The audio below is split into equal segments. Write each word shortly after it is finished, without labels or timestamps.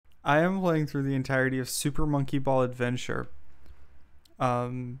I am playing through the entirety of Super Monkey Ball Adventure.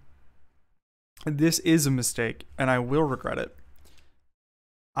 This is a mistake, and I will regret it.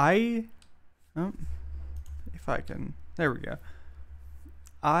 Oh, if I can, there we go.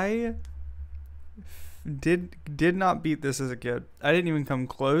 I did not beat this as a kid. I didn't even come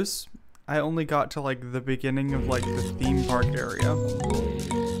close. I only got to like the beginning of like the theme park area.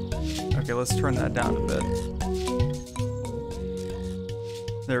 Okay, let's turn that down a bit.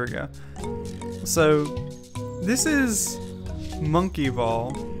 There we go. So this is Monkey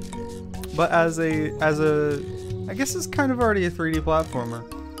Ball, but as a I guess it's kind of already a 3D platformer.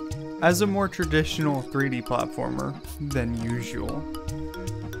 As a more traditional 3D platformer than usual.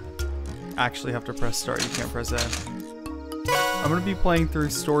 Actually have to press start, you can't press A. I'm gonna be playing through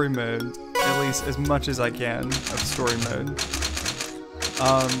story mode, at least as much as I can of story mode.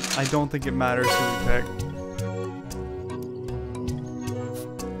 I don't think it matters who we pick.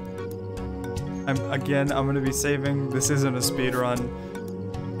 I'm gonna be saving. This isn't a speed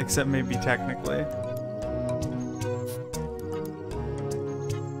run, except maybe technically.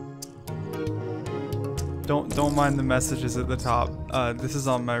 Don't mind the messages at the top. This is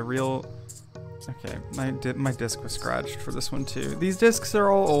on my real. Okay, my disc was scratched for this one too. These discs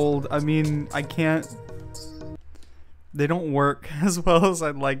are all old. I mean, I can't. They don't work as well as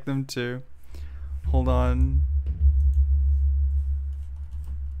I'd like them to. Hold on.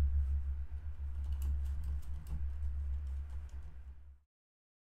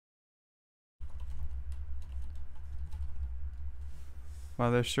 Wow,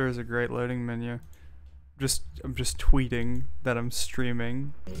 there sure is a great loading menu. I'm just tweeting that I'm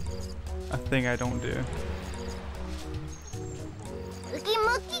streaming. A thing I don't do.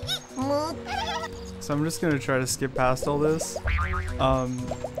 So I'm just gonna try to skip past all this. I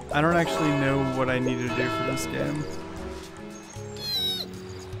don't actually know what I need to do for this game.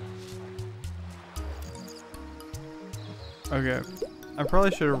 Okay, I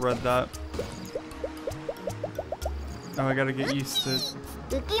probably should have read that. Oh, I gotta get used to it.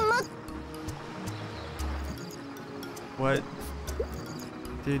 What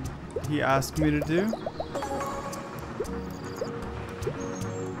did he ask me to do? You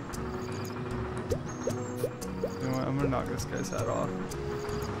know what, I'm gonna knock this guy's head off.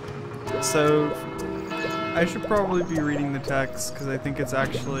 So, I should probably be reading the text because I think it's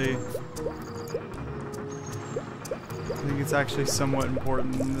actually somewhat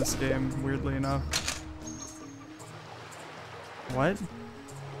important in this game, weirdly enough. What?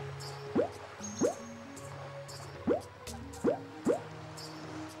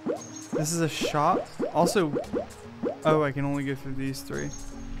 This is a shop? Also, oh, I can only get through these three.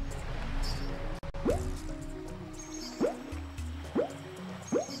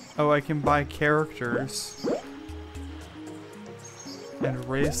 Oh, I can buy characters. And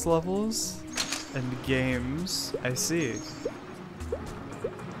race levels. And games. I see.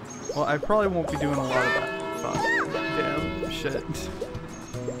 Well, I probably won't be doing a lot of that. Fuck. Damn. Shit.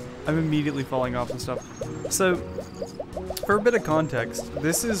 I'm immediately falling off and stuff. So, for a bit of context,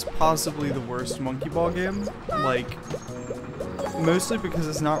 this is possibly the worst Monkey Ball game. Like, mostly because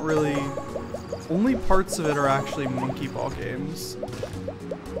it's not really... Only parts of it are actually Monkey Ball games.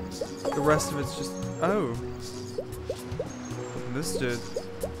 The rest of it's just... Oh. This dude.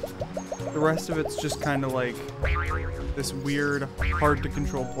 The rest of it's just kind of like this weird, hard to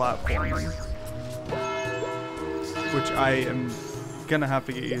control platforming. Which I am gonna have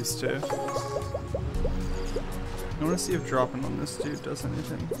to get used to. I want to see if dropping on this dude does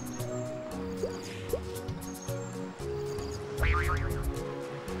anything.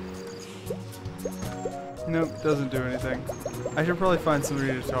 Nope, doesn't do anything. I should probably find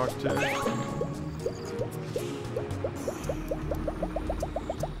somebody to talk to.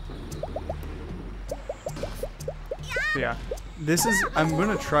 Yeah, this is, I'm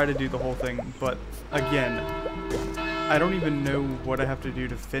gonna try to do the whole thing, but again, I don't even know what I have to do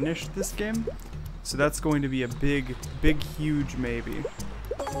to finish this game, so that's going to be a big, huge maybe.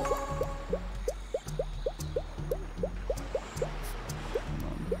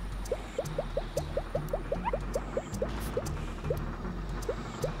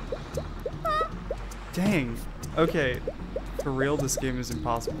 Dang, okay, for real, this game is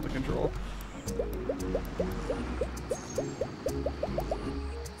impossible to control.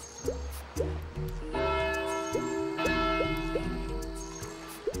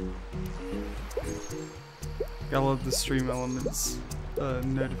 Gotta love the stream elements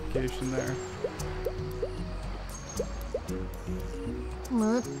notification there.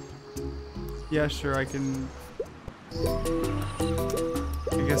 Yeah, sure, I can...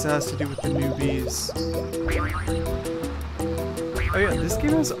 I guess it has to do with the newbies. Oh yeah, this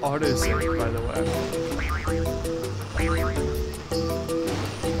game has autosave, by the way.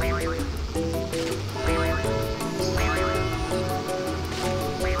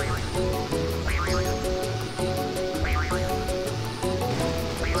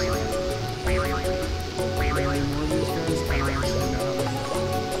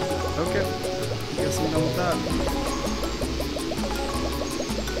 Okay, guess I'm done with that.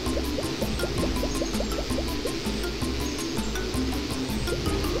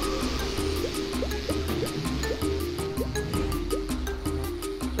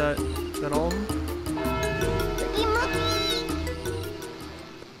 Is that all of them?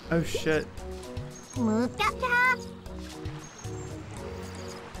 Oh shit.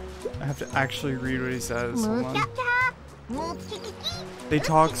 I have to actually read what he says. Hold on. They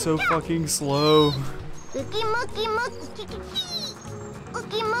talk so fucking slow.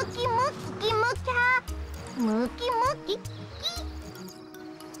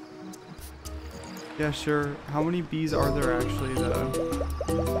 Yeah, sure. How many bees are there actually, though?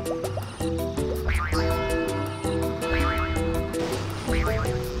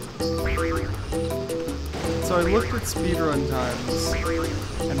 So I looked at speedrun times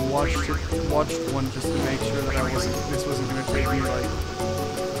and watched one just to make sure that this wasn't going to take me like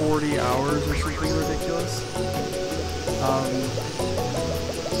 40 hours or something ridiculous.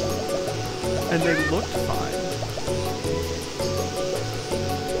 And they looked fine.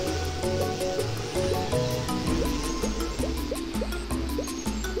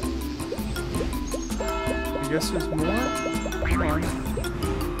 I guess there's more? Come on.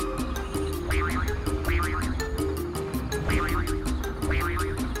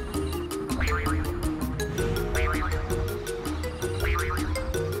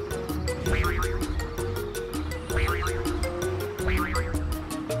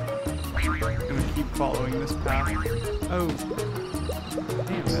 Following this path. Oh,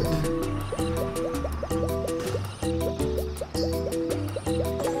 damn it.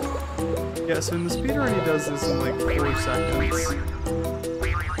 Yeah, so in the speedrun he does this in like 4 seconds.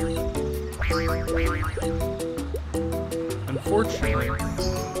 Unfortunately,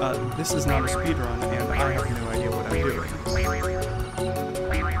 this is not a speedrun and I have no idea what I'm doing.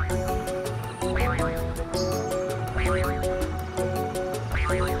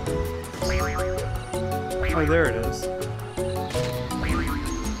 Oh, there it is. And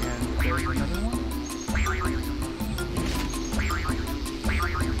there's another one.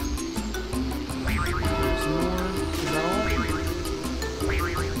 There's more. Is that all?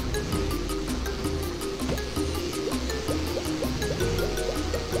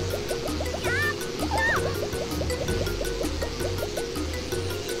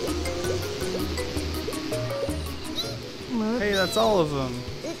 Hey, that's all of them.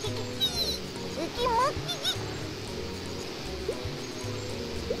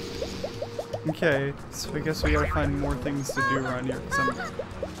 Okay, so I guess we gotta find more things to do around here.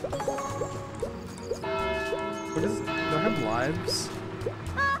 What is? Do I have lives?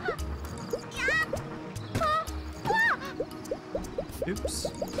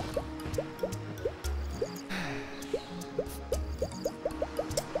 Oops.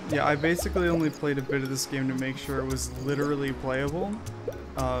 Yeah, I basically only played a bit of this game to make sure it was literally playable.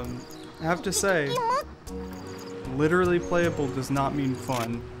 I have to say, literally playable does not mean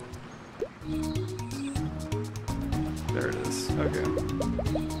fun. There it is. Okay.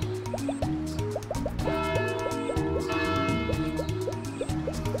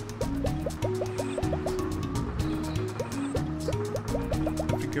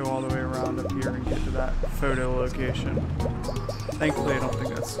 Have to go all the way around up here and get to that photo location. Thankfully, I don't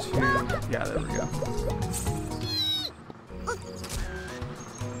think that's too... Yeah, there we go.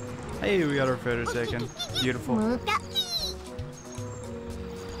 Hey, we got our photo taken. Beautiful.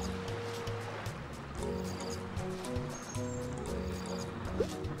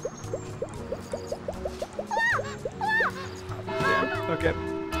 Okay.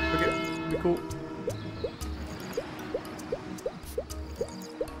 Okay. Be cool.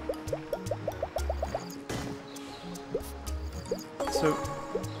 So,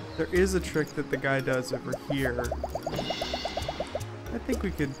 there is a trick that the guy does over here. I think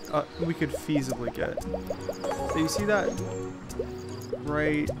we could feasibly get. So you see that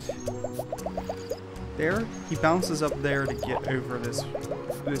right there? He bounces up there to get over this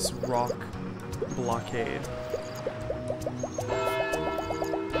rock blockade.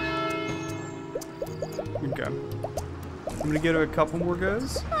 Okay. I'm gonna give it a couple more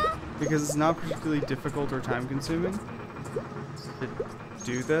goes because it's not particularly difficult or time consuming to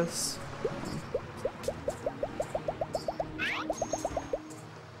do this.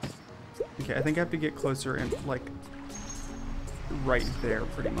 Okay, I think I have to get closer and like right there,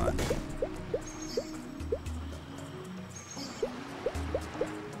 pretty much.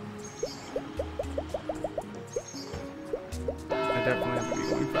 I definitely have to be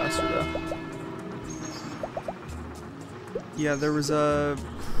going faster, though. Yeah, there was a...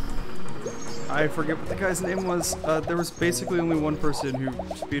 I forget what the guy's name was. There was basically only one person who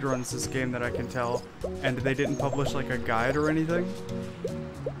speedruns this game that I can tell, and they didn't publish like a guide or anything.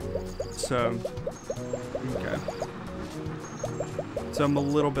 So, okay. So I'm a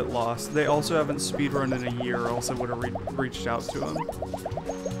little bit lost. They also haven't speedrun in a year, or else I would have reached out to them.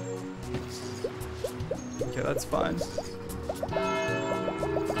 Okay, that's fine.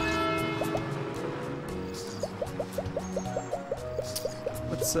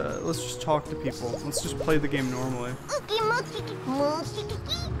 Let's just talk to people. Let's just play the game normally.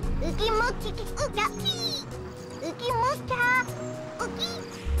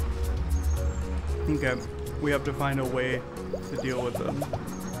 Okay, we have to find a way to deal with them.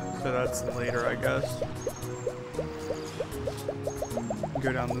 So that's later, I guess.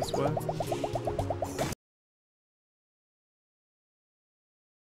 Go down this way.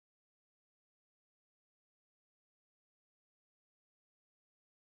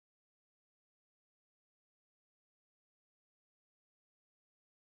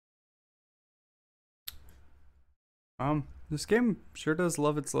 This game sure does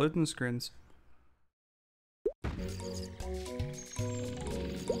love its loading screens.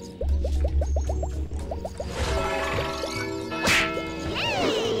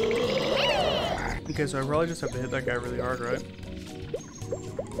 Okay, so I probably just have to hit that guy really hard, right?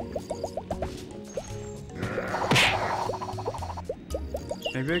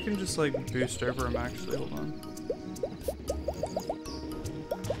 Maybe I can just like boost over him actually, hold on.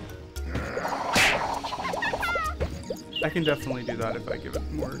 I can definitely do that if I give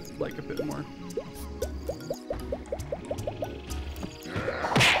it more, like a bit more.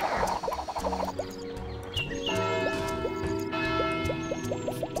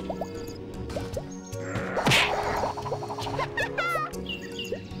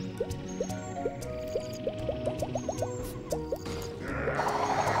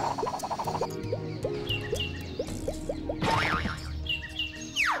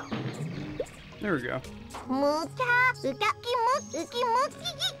 There we go.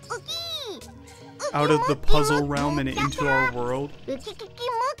 Out of the puzzle realm and into our world.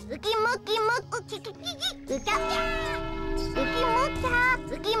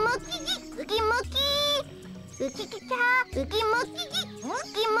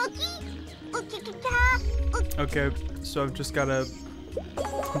 Okay, so I've just gotta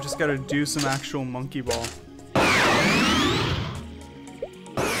do some actual monkey ball.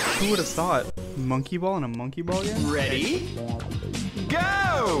 Who would have thought? Monkey ball and a monkey ball game? Ready?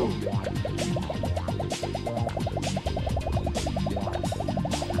 Go!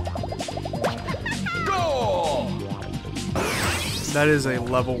 Goal! That is a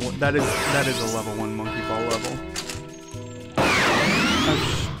level one, that is a level 1 monkey ball level.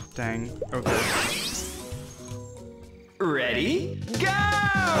 Oh, dang. Okay. Ready? Go!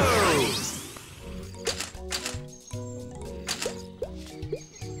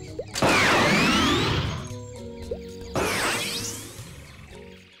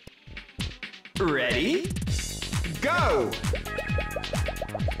 Ready? Go!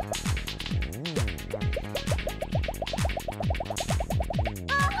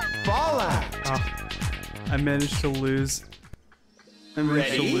 Fallout! Oh, I managed to lose. I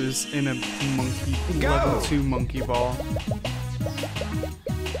managed to lose in a monkey level 2 monkey ball.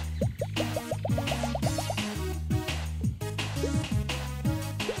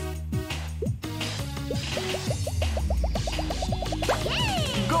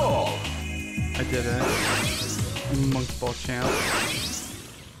 Goal! I did it. Monkey ball champ.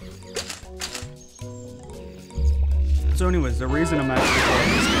 So anyways, the reason I'm actually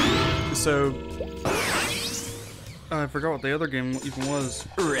playing this game is so... I forgot what the other game even was.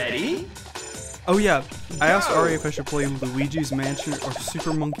 Ready? Oh yeah, I asked Ari if I should play Luigi's Mansion or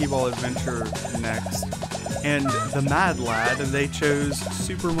Super Monkey Ball Adventure next. And the Mad Lad, they chose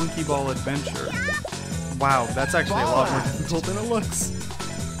Super Monkey Ball Adventure. Wow, that's actually a lot more difficult than it looks.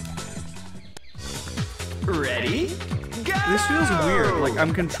 Ready? Go! This feels weird, like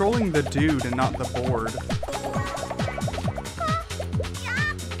I'm controlling the dude and not the board.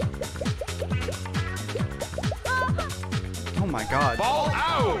 Oh my god. Ball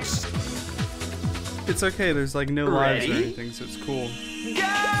out! It's okay, there's like no lives or anything, so it's cool.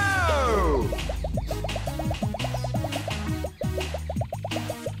 Go!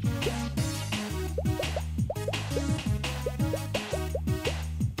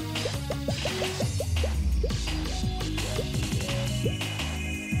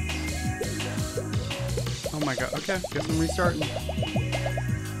 Oh my god. Okay, guess I'm restarting.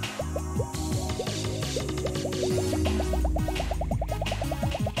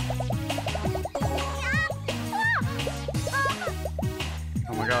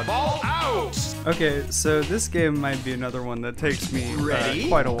 Oh my god. Ball out! Okay, so this game might be another one that takes me Ready?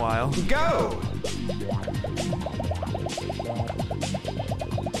 quite a while. Go!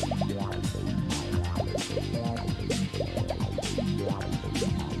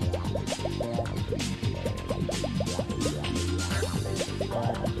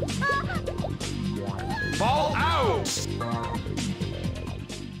 Ball out!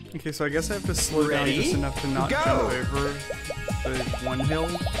 Okay, so I guess I have to slow down Ready? just enough to not Go! jump over the one hill.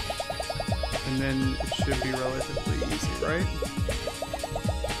 And then it should be relatively easy, right?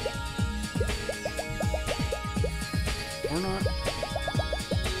 Or not.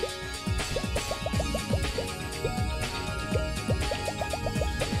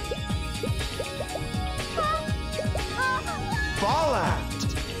 Ball out!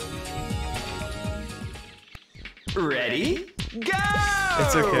 Ready? Go!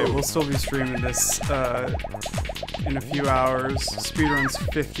 It's okay, we'll still be streaming this in a few hours. Speedrun's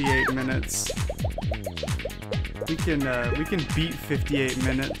 58 minutes. We can beat 58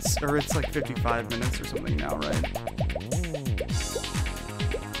 minutes, or it's like 55 minutes or something now, right?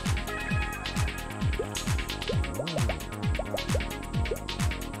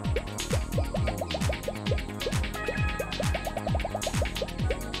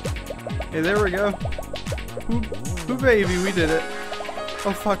 Hey, there we go. Ooh, baby, we did it.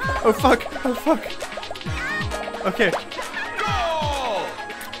 Oh fuck, oh fuck, oh fuck. Okay, Goal!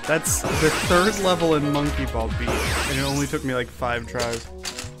 that's the third level in Monkey Ball beat, and it only took me like 5 tries.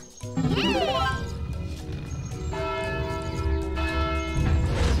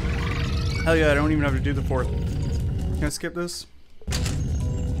 Hell yeah, I don't even have to do the 4th. Can I skip this?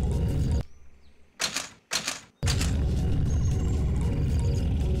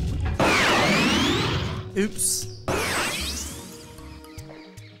 Oops.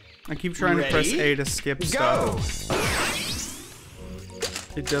 I keep trying to press Ready? A to skip Go! stuff.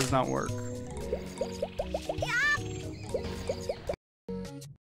 It does not work.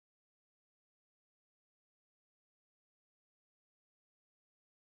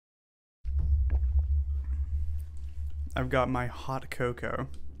 I've got my hot cocoa.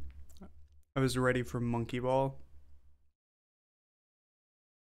 I was ready for Monkey Ball.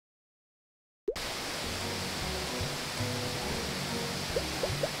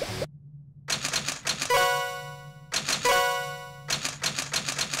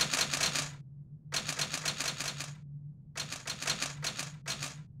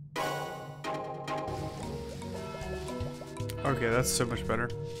 Okay, that's so much better.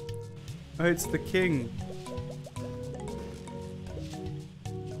 Oh, it's the king.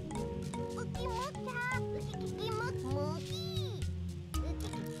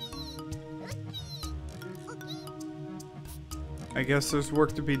 I guess there's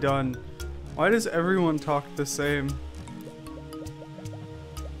work to be done. Why does everyone talk the same?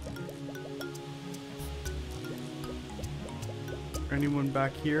 Anyone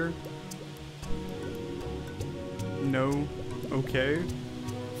back here? No. Okay.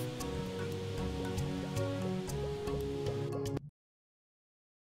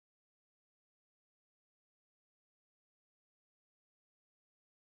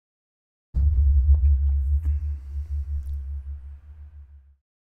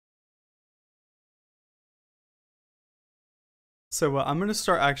 So I'm gonna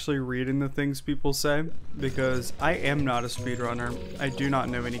start actually reading the things people say, because I am not a speedrunner. I do not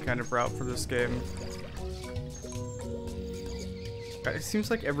know any kind of route for this game. It seems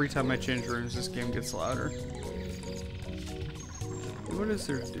like every time I change rooms, this game gets louder. What is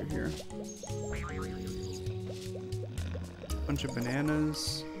there to do here? Bunch of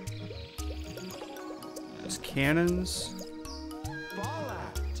bananas. There's cannons.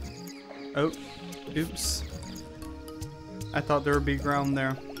 Oh, oops. I thought there would be ground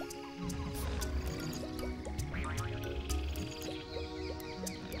there.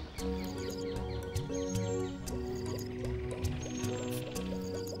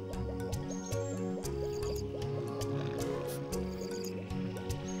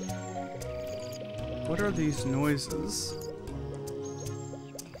 What are these noises?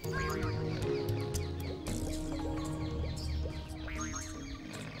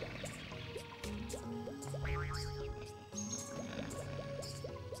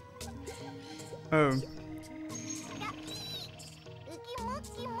 Oh.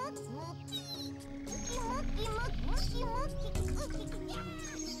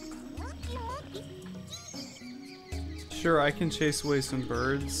 Sure, I can chase away some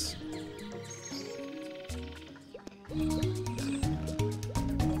birds.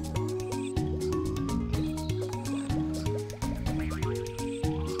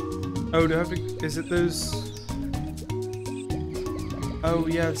 Oh, do I have to, is it those? Oh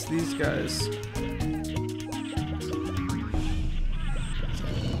yeah, it's these guys.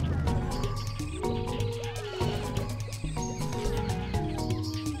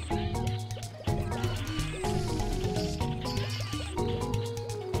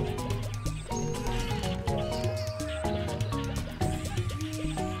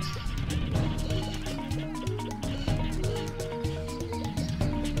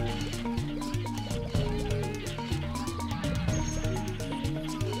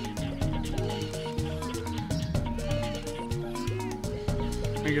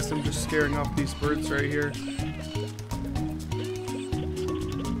 I guess I'm just scaring off these birds right here.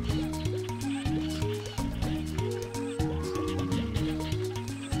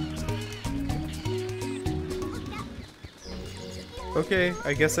 Okay,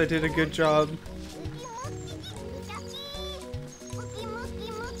 I guess I did a good job.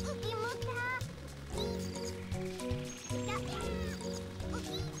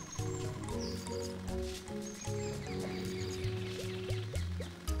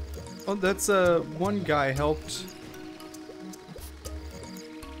 Oh, that's one guy helped.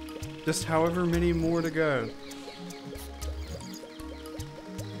 Just however many more to go.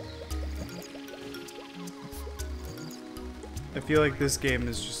 I feel like this game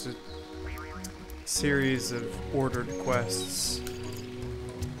is just a series of ordered quests.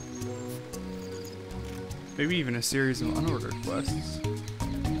 Maybe even a series of unordered quests.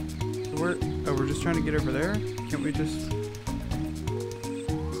 Oh, we're just trying to get over there? Can't we just...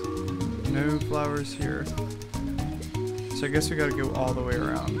 No flowers here. So I guess we gotta go all the way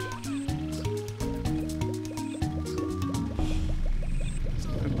around.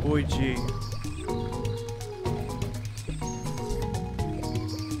 Oh boy, gee.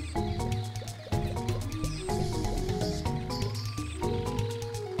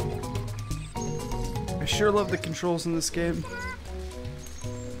 I sure love the controls in this game.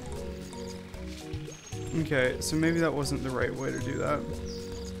 Okay, so maybe that wasn't the right way to do that.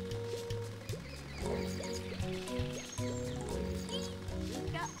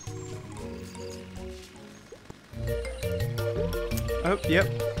 Oh, yep.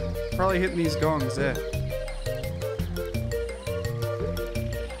 Probably hitting these gongs, eh?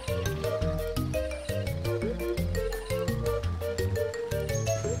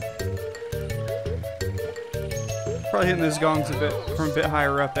 Probably hitting those gongs a bit from a bit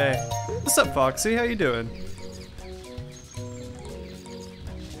higher up, eh? What's up, Foxy? How you doing?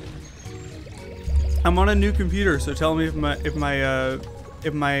 I'm on a new computer, so tell me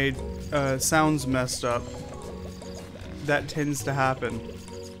if my sound's messed up. That tends to happen.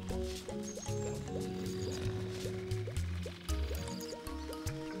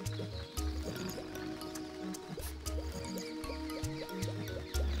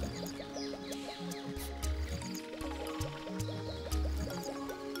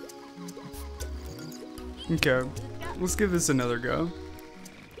 Okay, let's give this another go.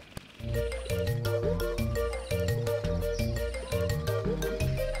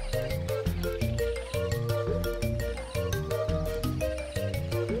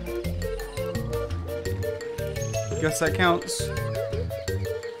 Guess that counts.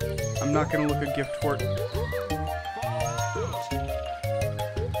 I'm not gonna look a gift horse.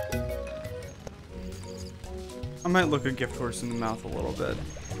 I might look a gift horse in the mouth a little bit.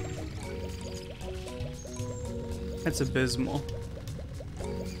 That's abysmal.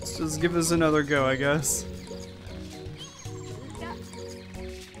 Let's just give this another go, I guess.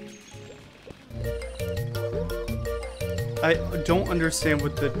 I don't understand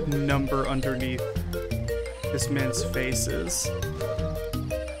what the number underneath this man's face is.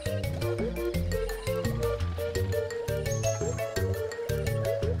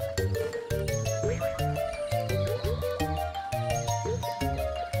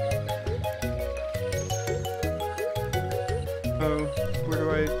 Oh, where do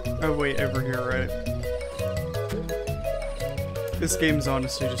I... Oh wait, over here, right? This game's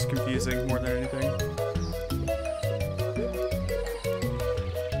honestly just confusing more than anything.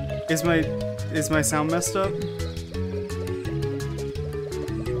 Is my sound messed up?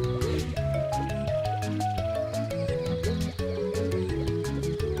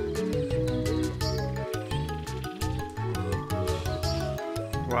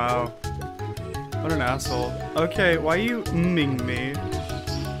 Wow. What an asshole. Okay, why are you mming me?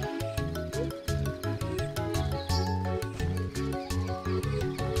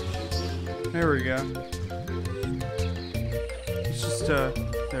 There we go. It's just,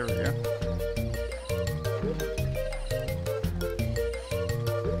 there we go.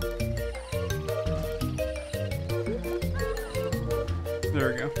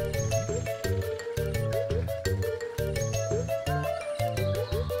 There we go.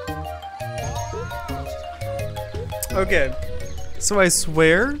 Okay, so I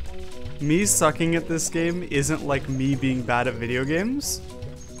swear, me sucking at this game isn't like me being bad at video games.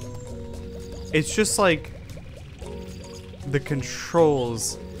 It's just like the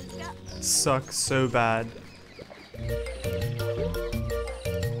controls suck so bad.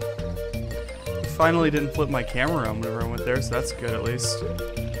 Finally didn't flip my camera around whenever I went there, so that's good at least.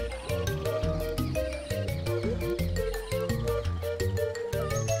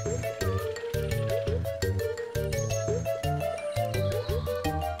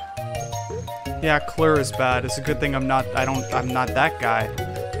 Yeah, Clur is bad. It's a good thing I'm not that guy.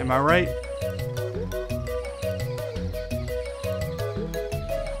 Am I right?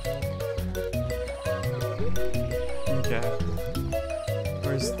 Okay.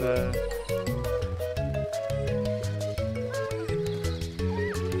 Where's the...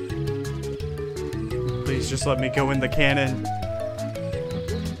 Please just let me go in the cannon.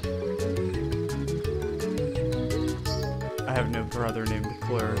 I have no brother named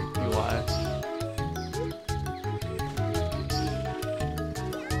Clur, you lie.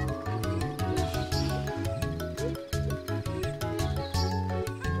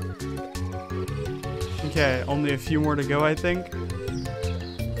 Okay, only a few more to go, I think.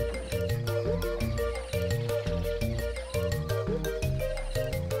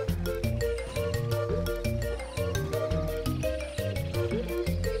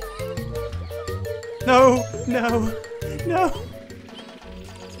 No, no, no.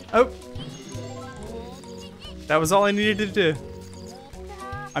 Oh. That was all I needed to do.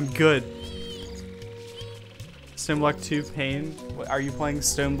 I'm good. Stone Block 2 pain. Are you playing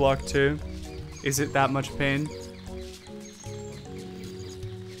Stone Block 2? Is it that much pain?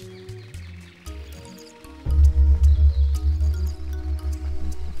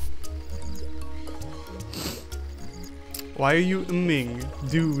 Why are you umming,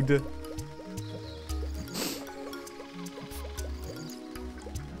 dude?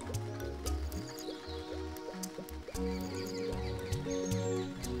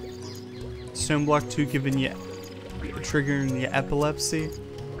 Stone Block 2 giving you, triggering the epilepsy?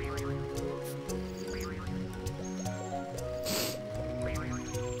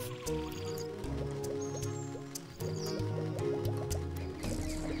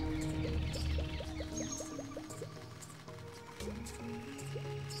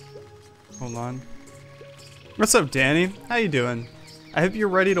 Hold on. What's up, Danny? How you doing? I hope you're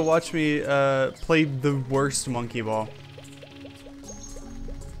ready to watch me play the worst Monkey Ball.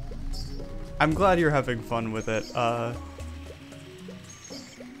 I'm glad you're having fun with it.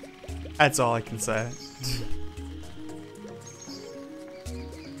 That's all I can say.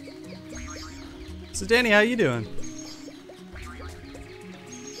 So Danny, how you doing?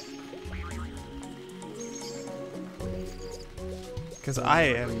 Because I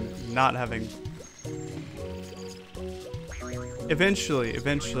am not having...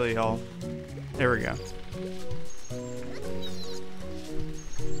 Eventually I'll... There we go.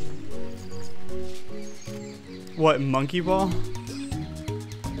 What, Monkey Ball?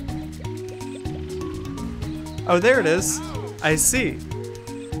 Oh, there it is. I see.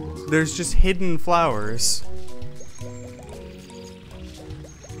 There's just hidden flowers.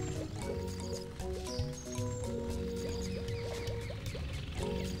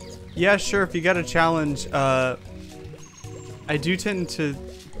 Yeah, sure, if you got a challenge, I do tend to...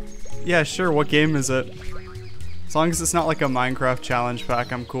 Yeah, sure, what game is it? As long as it's not like a Minecraft challenge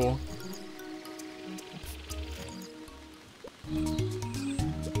pack, I'm cool.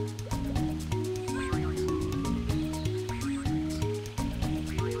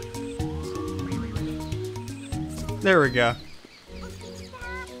 There we go.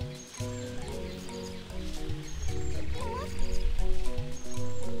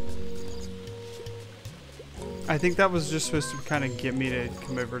 I think that was just supposed to kind of get me to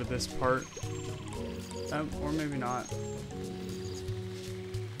come over to this part. Or maybe not.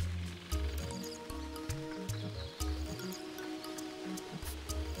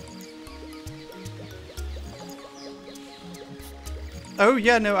 Oh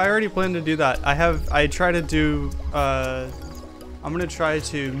yeah, no, I already planned to do that. I try to do, I'm gonna try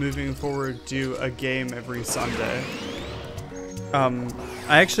to, moving forward, do a game every Sunday.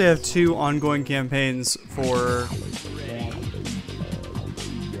 I actually have 2 ongoing campaigns for...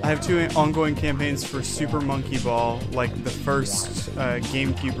 I have 2 ongoing campaigns for Super Monkey Ball, like the first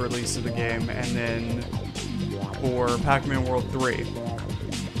GameCube release of the game, and then for Pac-Man World 3.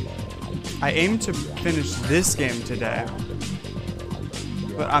 I aim to finish this game today,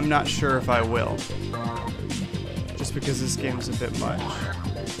 but I'm not sure if I will. Just just because this game's a bit much.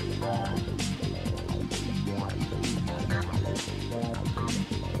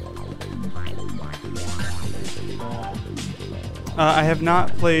 I have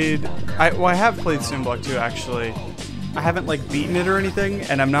not played... I have played Stoneblock 2, actually. I haven't, like, beaten it or anything,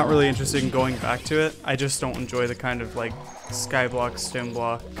 and I'm not really interested in going back to it. I just don't enjoy the kind of, like, Skyblock,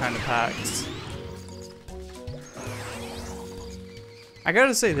 Stoneblock kind of packs. I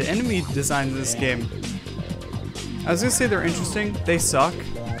gotta say, the enemy design in this game... I was gonna say they're interesting. They suck.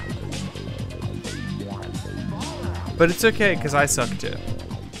 But it's okay, because I suck too.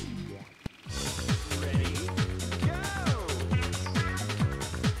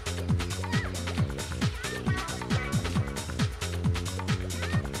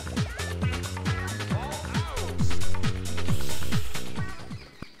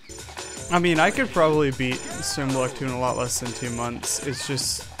 I mean, I could probably beat Stoneblock 2 in a lot less than 2 months. It's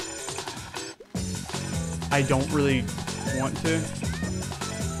just... I don't really want to.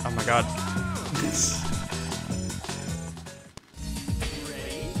 Oh my god.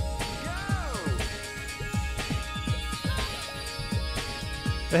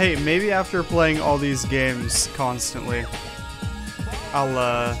 But hey, maybe after playing all these games constantly,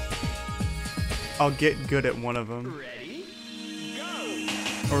 I'll get good at one of them.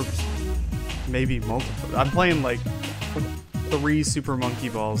 Or maybe multiple. I'm playing like 3 Super Monkey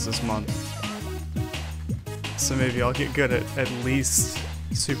Balls this month, so maybe I'll get good at least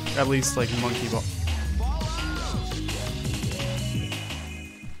like Monkey Ball.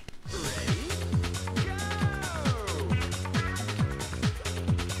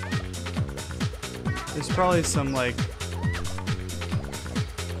 There's probably some like...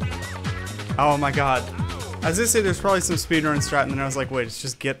 Oh my god. I was gonna say there's probably some speedrun strat, and then I was like, wait, it's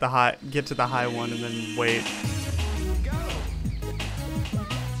just get to the high one and then wait.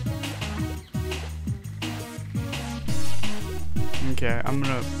 Okay,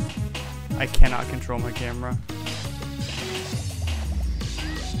 I cannot control my camera.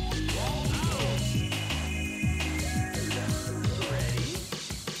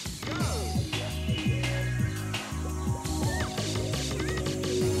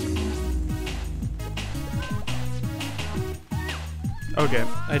 Okay,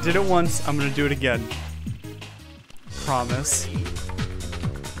 I did it once, I'm gonna do it again. Promise.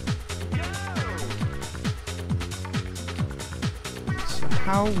 So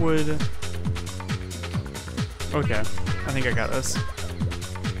how would... Okay, I think I got this.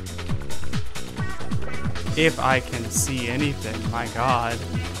 If I can see anything, my god.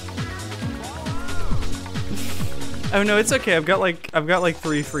 Oh no, it's okay, I've got like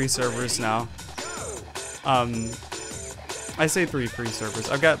 3 free servers now. I say 3 free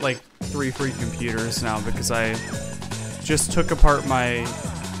servers. I've got like 3 free computers now because I just took apart my...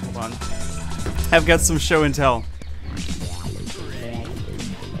 Hold on. I've got some show and tell.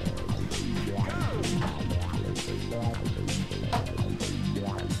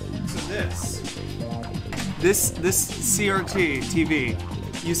 So this CRT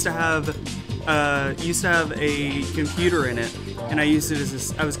TV used to have a computer in it, and I used it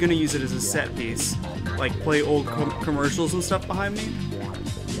as I was gonna use it as a set piece. Like play old commercials and stuff behind me.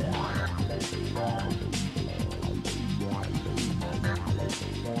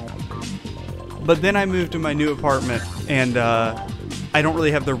 But then I moved to my new apartment, and I don't really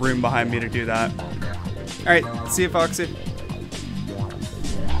have the room behind me to do that. Alright, see you, Foxy.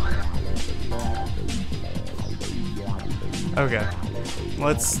 Okay,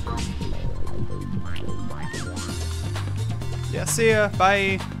 let's... Yeah, see ya,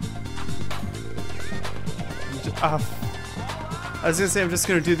 bye! I was gonna say I'm just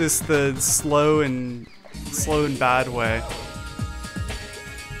gonna do this the slow and bad way,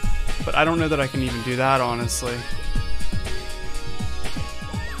 but I don't know that I can even do that, honestly.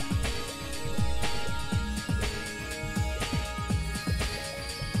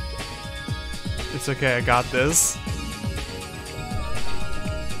 It's okay, I got this.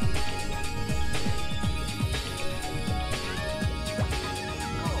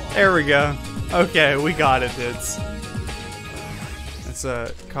 There we go. Okay, we got it, dudes. That's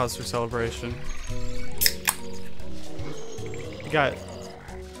a cause for celebration. You got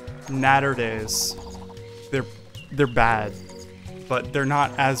Natter Days. They're bad, but they're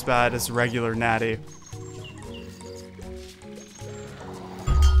not as bad as regular Natty.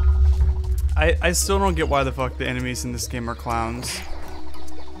 I still don't get why the fuck the enemies in this game are clowns.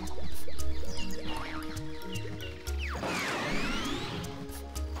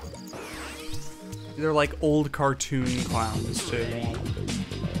 They're like old cartoon clowns too.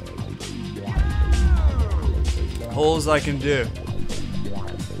 Holes I can do.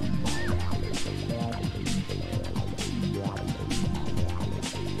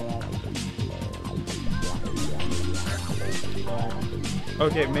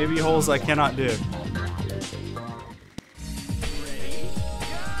 Okay, maybe holes I cannot do. Ready, go!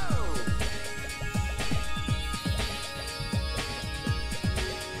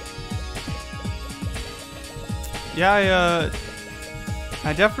 Yeah,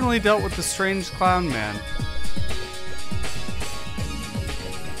 I definitely dealt with the strange clown man.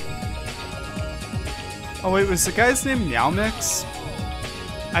 Oh wait, was the guy's name Meowmix?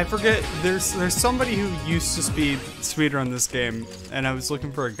 I forget. There's somebody who used to speedrun this game, and I was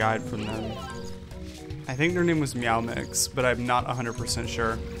looking for a guide from them. I think their name was Meowmix, but I'm not 100%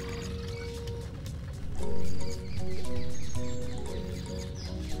 sure.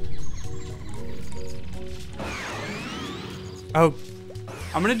 Oh,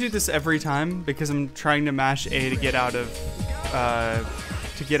 I'm gonna do this every time because I'm trying to mash A to get out of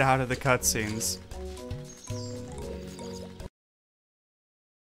the cutscenes.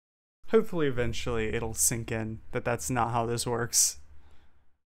 Hopefully, eventually, it'll sink in that that's not how this works.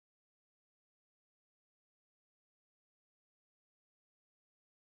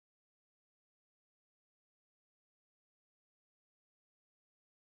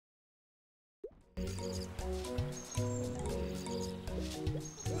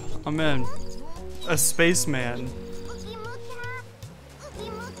 I'm in. A spaceman.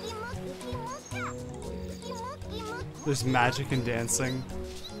 There's magic and dancing.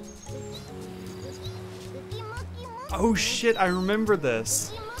 Oh shit, I remember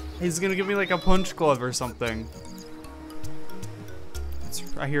this. He's gonna give me like a punch glove or something.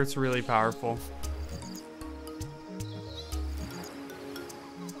 I hear it's really powerful.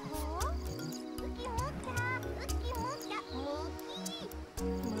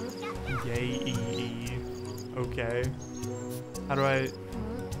 Yay. Okay. How do I...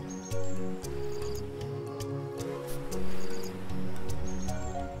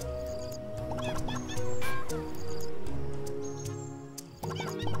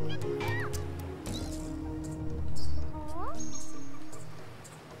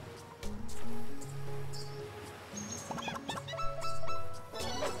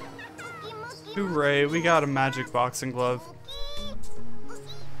 Hooray, we got a magic boxing glove.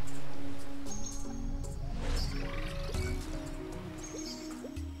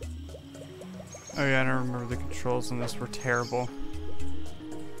 Oh yeah, I don't remember the controls on this were terrible.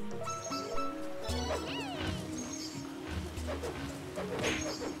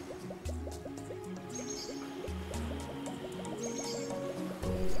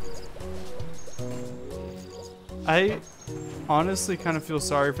 I honestly kind of feel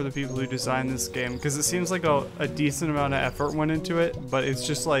sorry for the people who designed this game because it seems like a decent amount of effort went into it, but it's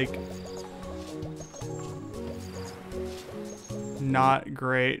just like not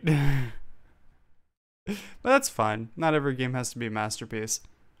great. But that's fine. Not every game has to be a masterpiece.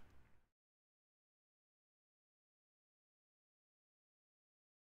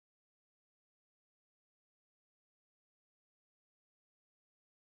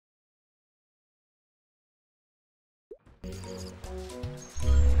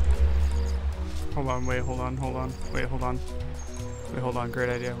 Hold on, wait, hold on, hold on, wait, hold on. Wait, hold on, great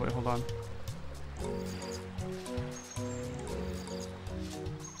idea, wait, hold on.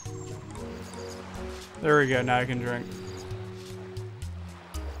 There we go, now I can drink.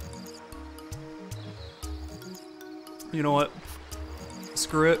 You know what?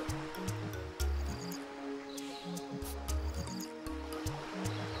 Screw it.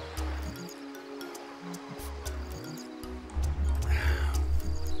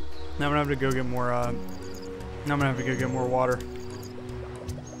 Now I'm gonna have to go get more, now I'm gonna have to go get more water.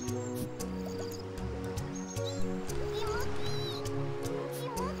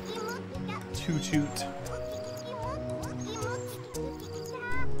 Toot toot.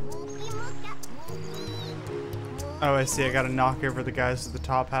 Oh, I see, I gotta knock over the guys with the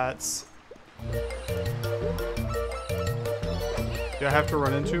top hats. Do I have to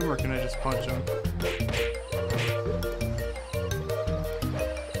run into him or can I just punch him?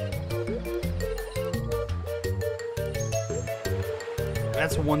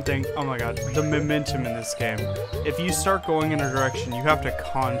 That's one thing. Oh my god, the momentum in this game. If you start going in a direction, you have to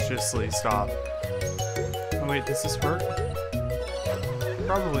consciously stop. Oh wait, does this work?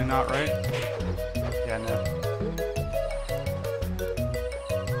 Probably not, right? Yeah, no.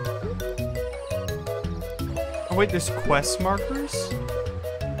 Oh wait, there's quest markers?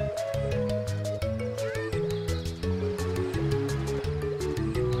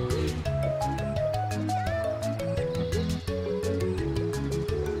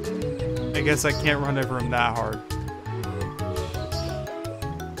 I guess I can't run over him that hard.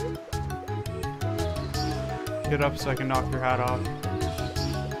 Get up so I can knock your hat off.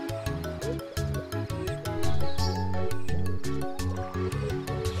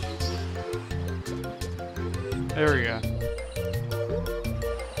 There we go.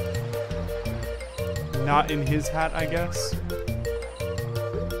 Not in his hat, I guess.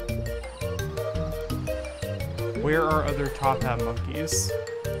 Where are other top hat monkeys?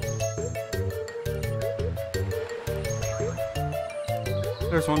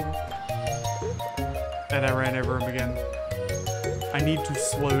 There's one. And I ran over him again. I need to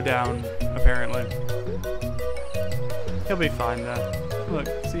slow down, apparently. He'll be fine though. Look,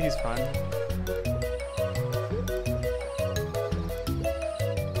 see, he's fine.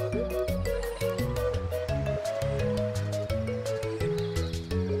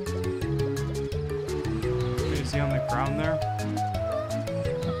 Is he on the ground there?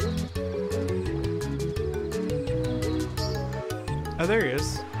 Oh, there he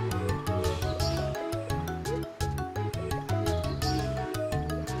is.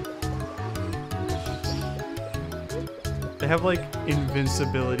 They have like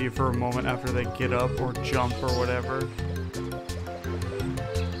invincibility for a moment after they get up or jump or whatever.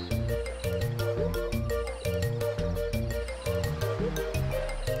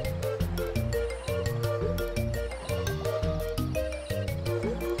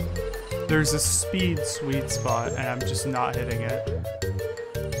 There's a speed sweet spot and I'm just not hitting it.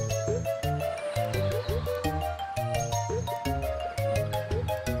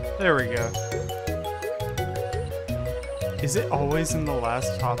 There we go. Is it always in the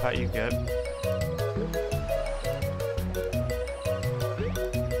last top hat you get?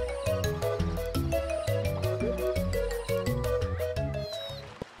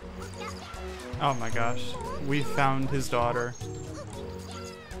 Oh my gosh. We found his daughter.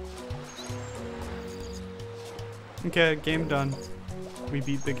 Okay, game done. We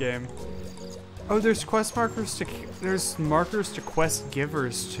beat the game. Oh, there's quest markers to... There's markers to quest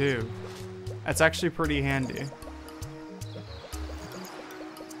givers, too. That's actually pretty handy.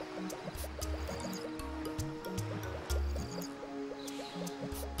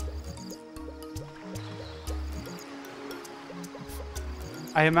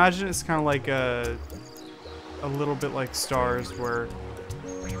 I imagine it's kind of like a little bit like Stars, where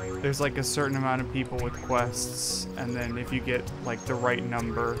there's like a certain amount of people with quests, and then if you get like the right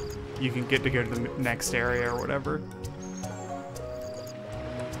number, you can get to go to the next area or whatever.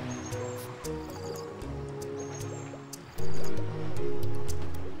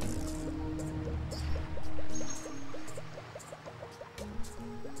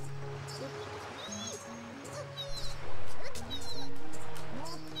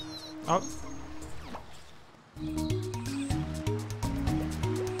 Oh.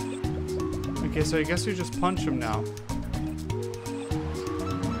 Okay, so I guess we just punch him now.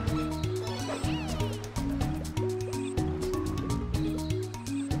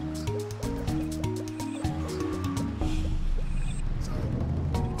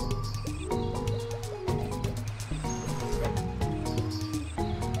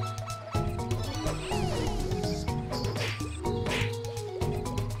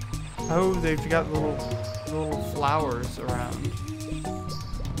 Oh, they've got little flowers around.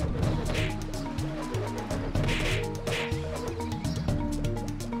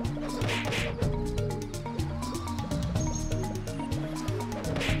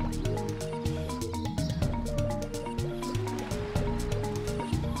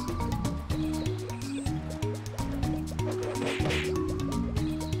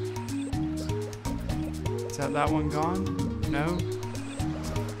 Is that one gone? No?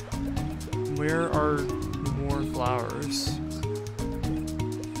 Where are more flowers?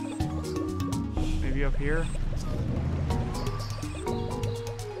 Maybe up here?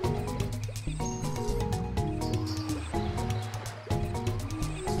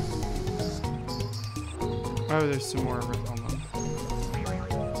 Oh, there's some more of it. Hold on.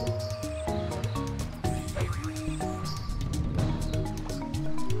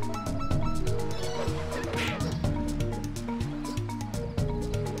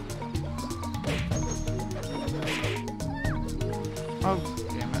 Oh,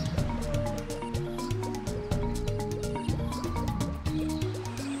 damn it.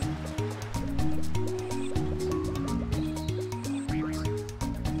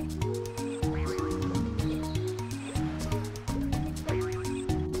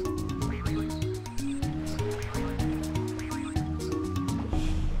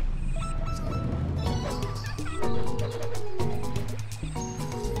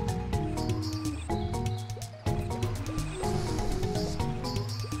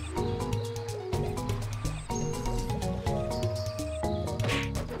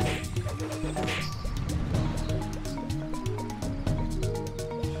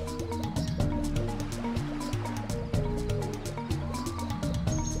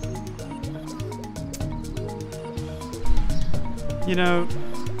 You know,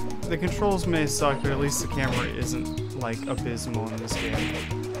 the controls may suck, but at least the camera isn't, like, abysmal in this game.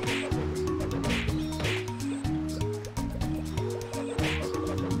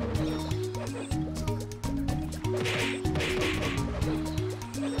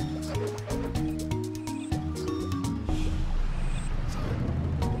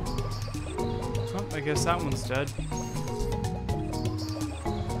 Oh, I guess that one's dead.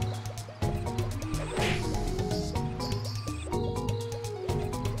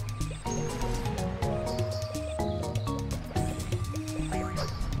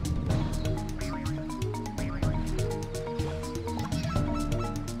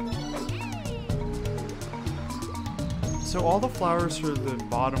 So all the flowers for the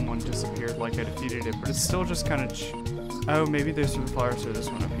bottom one disappeared like I defeated it, but it's still just kind of oh, maybe there's some flowers for this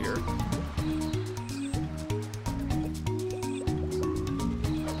one up here.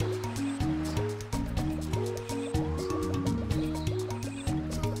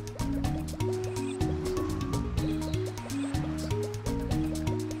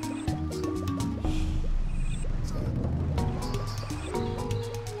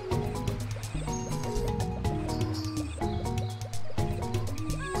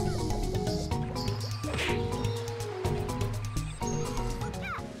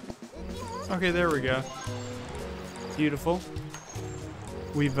 Okay, there we go. Beautiful.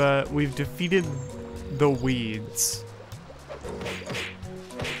 We've defeated the weeds.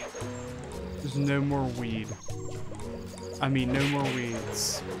 There's no more weed. I mean, no more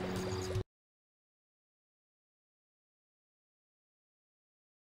weeds.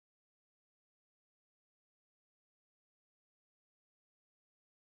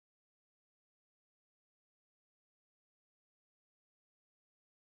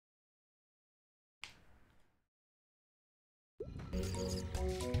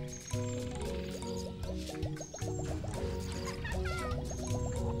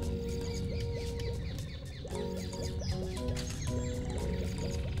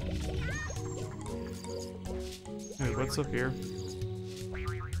 Wait, what's up here?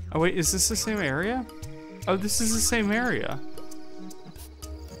 Oh wait, is this the same area? Oh, this is the same area.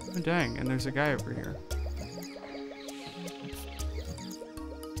 Oh dang, and there's a guy over here.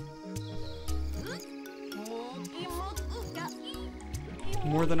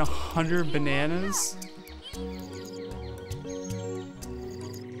 More than 100 bananas?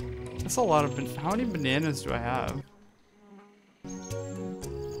 That's a lot of how many bananas do I have?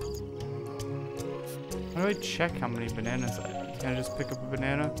 How do I check how many bananas I have? Can I just pick up a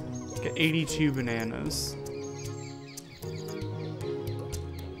banana? Get 82 bananas.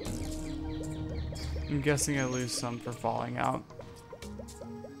 I'm guessing I lose some for falling out.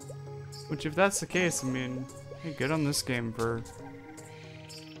 Which if that's the case, I mean, hey, good on this game for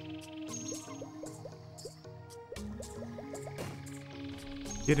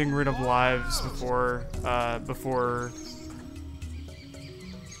getting rid of lives before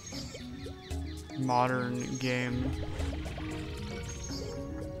modern game,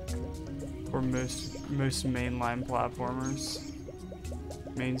 or most mainline platformers.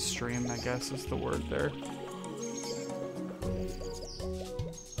 Mainstream, I guess is the word there.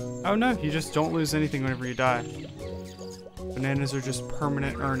 Oh no, you just don't lose anything whenever you die. Bananas are just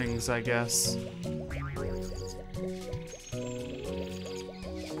permanent earnings, I guess.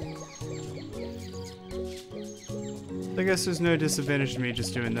 I guess there's no disadvantage to me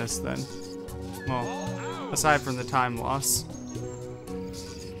just doing this then. Well, aside from the time loss.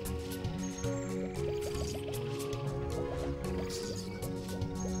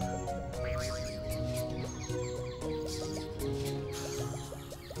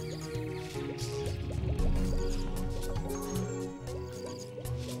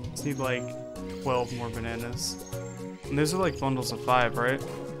 Just need like 12 more bananas. And those are like bundles of 5, right?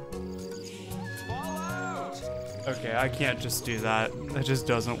 Okay, I can't just do that. That just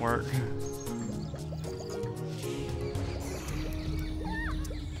doesn't work.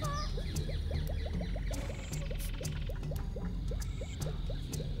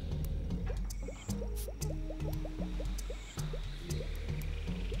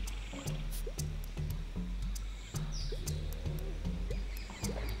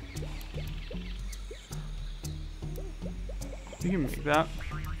 You can make that.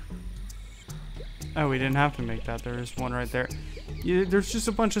 Oh, we didn't have to make that. There's one right there. Yeah, there's just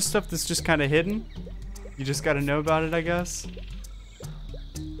a bunch of stuff that's just kind of hidden. You just got to know about it, I guess.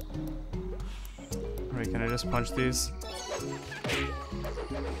 Wait, can I just punch these?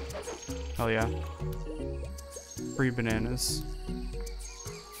 Hell yeah. Free bananas.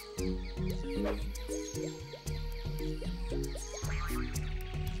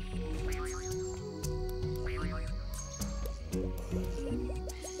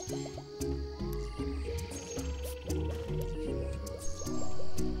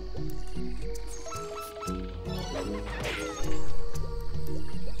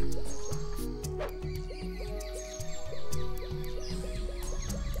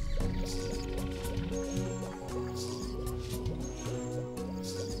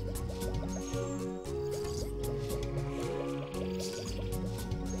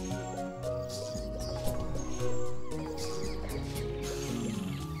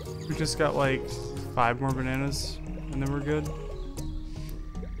 just got like 5 more bananas and then we're good.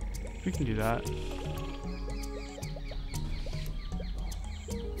 We can do that.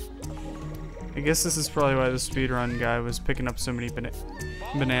 I guess this is probably why the speedrun guy was picking up so many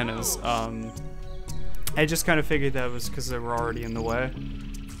bananas. I just kind of figured that was because they were already in the way.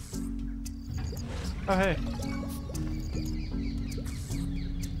 Oh, hey.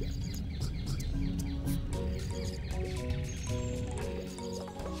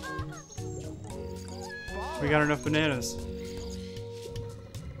 We got enough bananas.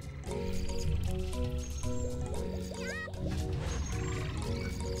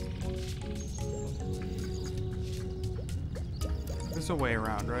 There's a way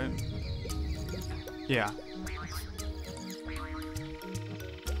around, right? Yeah.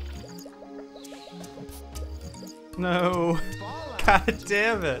 No. God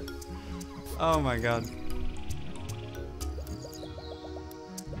damn it. Oh my god.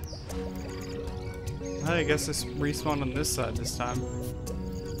 I guess this respawned on this side this time.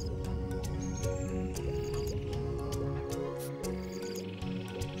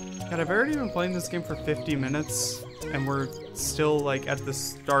 God, I've already been playing this game for 50 minutes and we're still like at the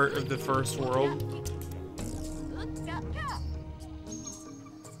start of the first world.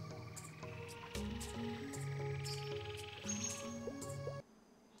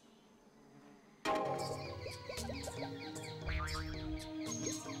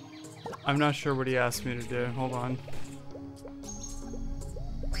 I'm not sure what he asked me to do. Hold on.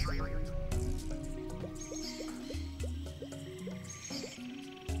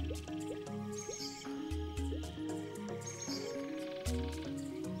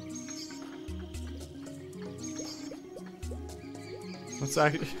 What's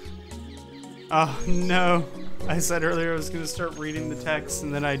actually... Oh no. I said earlier I was going to start reading the text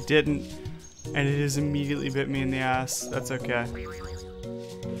and then I didn't. And it has immediately bit me in the ass. That's okay.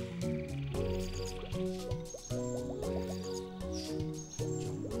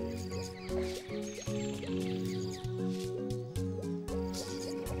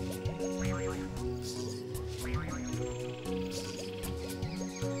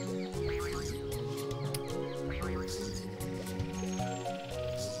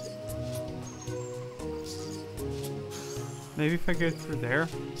 Maybe if I go through there,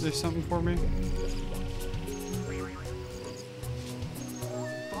 there's something for me.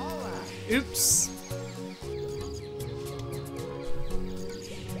 Oops.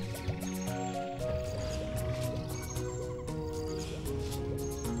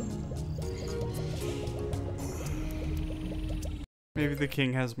 Maybe the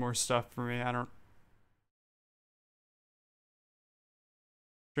king has more stuff for me. I don't.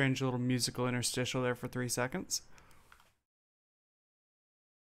 Strange little musical interstitial there for 3 seconds.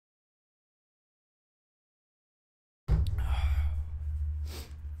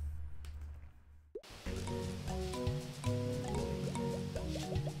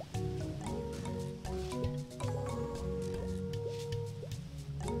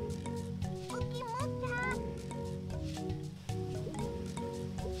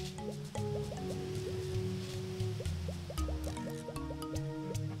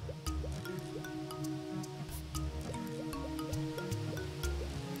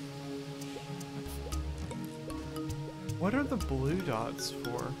 What are the blue dots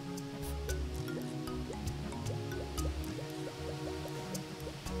for?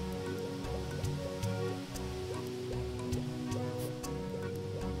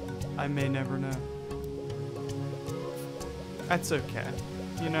 I may never know. That's okay.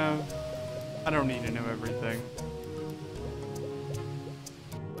 You know, I don't need to know everything.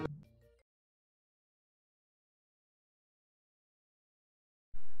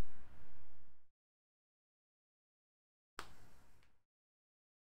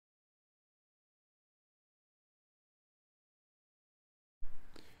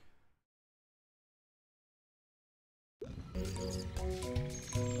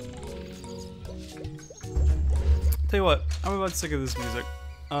 Tell you what, I'm about sick of this music.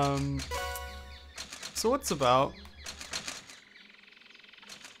 So what's about?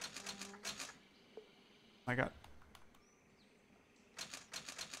 My god.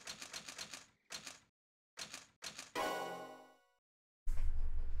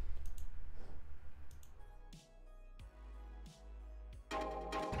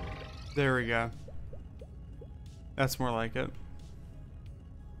 There we go. That's more like it.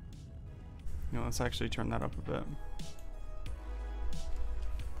 You know, let's actually turn that up a bit.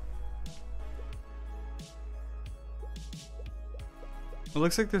 It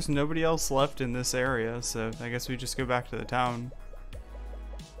looks like there's nobody else left in this area, so I guess we just go back to the town.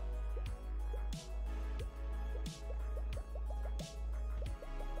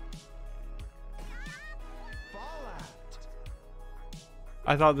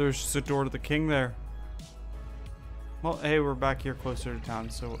 I thought there was just a door to the king there. Well, hey, we're back here closer to town,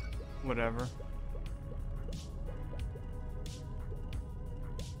 so whatever.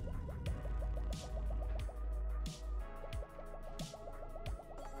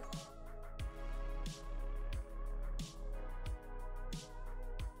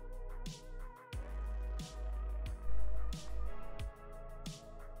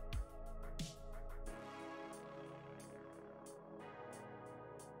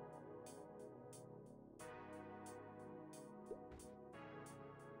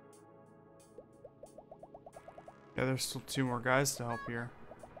 Yeah, there's still 2 more guys to help here.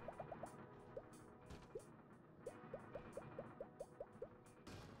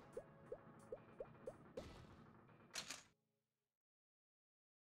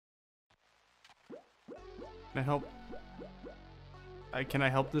 Can I help? Can I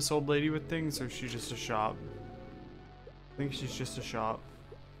help this old lady with things, or is she just a shop? I think she's just a shop.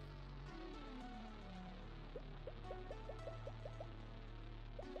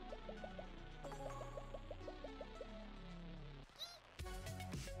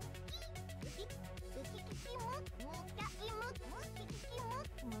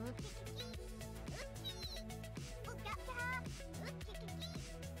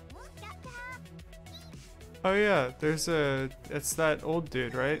 Oh yeah, it's that old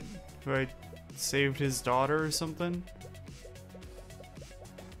dude, right? Who I saved his daughter or something?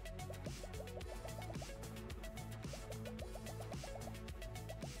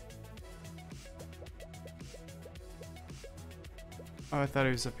 Oh, I thought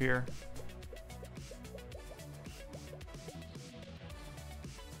he was up here.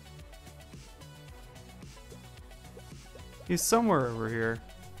 He's somewhere over here.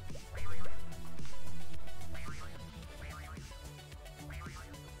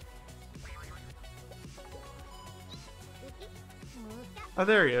 Oh,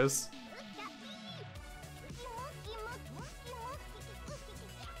 there he is.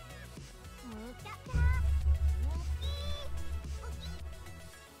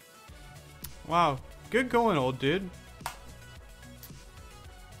 Wow, good going, old dude.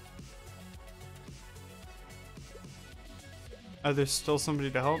 Oh, there's still somebody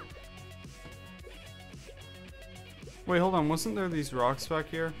to help? Wait, hold on, wasn't there these rocks back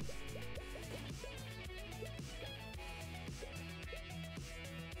here?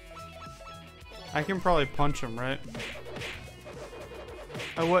 I can probably punch him, right?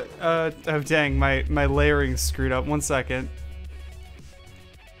 Oh, what? Oh, dang, my layering screwed up. 1 second.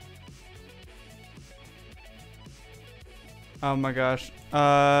 Oh my gosh.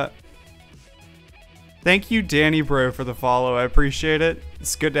 Thank you, Danny Bro, for the follow. I appreciate it.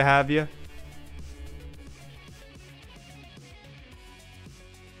 It's good to have you.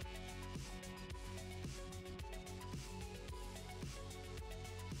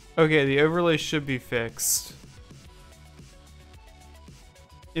 Okay, the overlay should be fixed.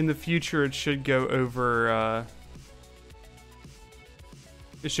 In the future, it should go over,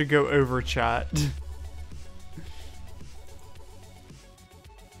 it should go over chat.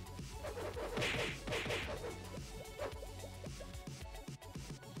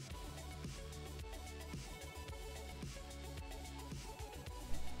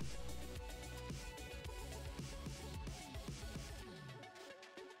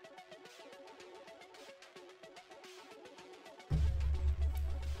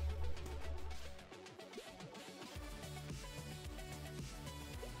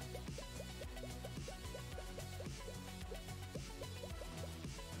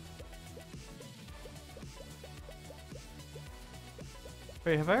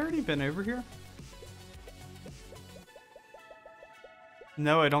 Wait, have I already been over here?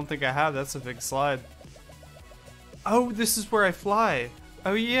 No, I don't think I have. That's a big slide. Oh, this is where I fly.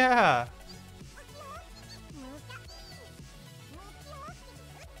 Oh, yeah.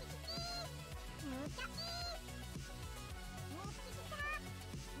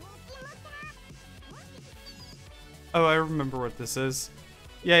 Oh, I remember what this is.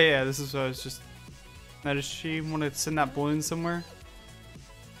 Yeah, this is what I was just... Now, does she want to send that balloon somewhere?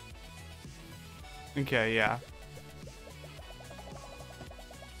 Okay, yeah.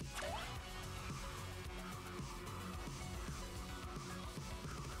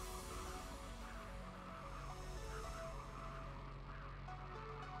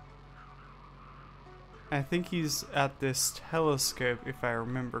 I think he's at this telescope, if I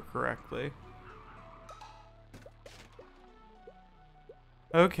remember correctly.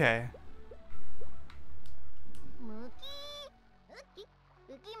 Okay.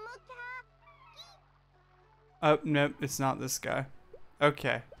 Oh, nope, it's not this guy.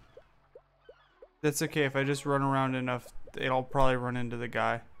 Okay. That's okay if I just run around enough I'll probably run into the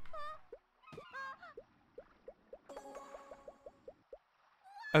guy.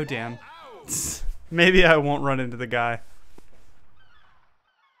 Oh, damn. Maybe I won't run into the guy.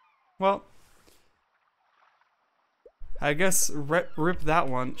 Well, I guess rip that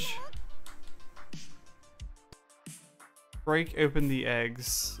lunch. Break open the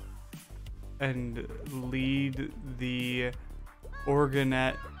eggs and lead the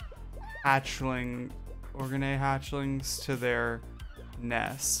Organette hatchlings to their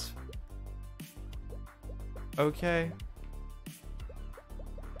nest. Okay.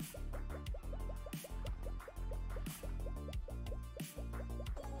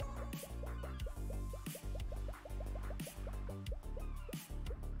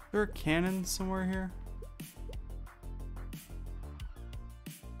 Is there a cannon somewhere here?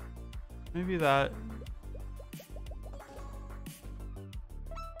 Maybe that.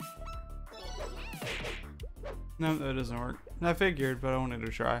 No, that doesn't work. I figured, but I wanted to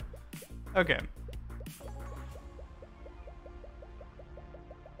try. Okay.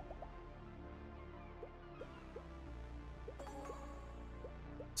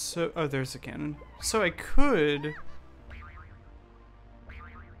 So, oh, there's a cannon. So I could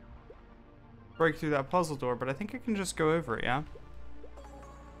break through that puzzle door, but I think I can just go over it, yeah?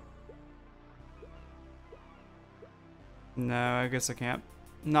 No, I guess I can't.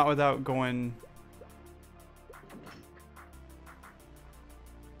 Not without going...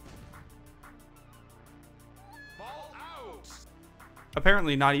 Ball out.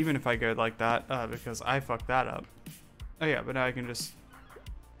 Apparently not even if I go like that, because I fucked that up. Oh yeah, but now I can just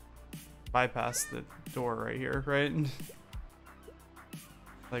bypass the door right here, right?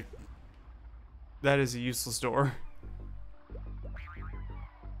 Like, that is a useless door.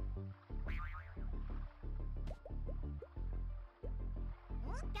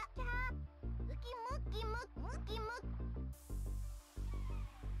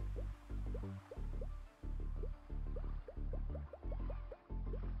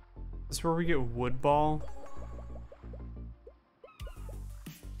 This is where we get wood ball.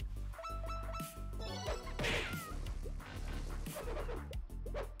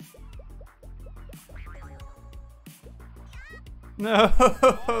 No!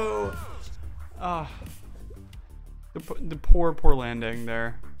 Ah. The poor landing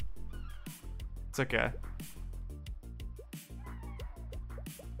there. It's okay.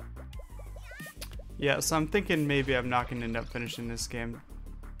 Yeah, so I'm thinking maybe I'm not going to end up finishing this game.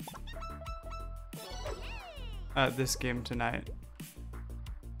 This game tonight.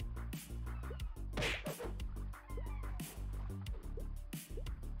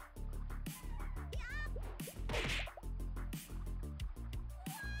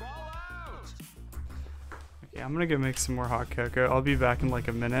 Okay, I'm gonna go make some more hot cocoa. I'll be back in like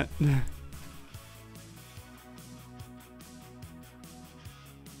a minute.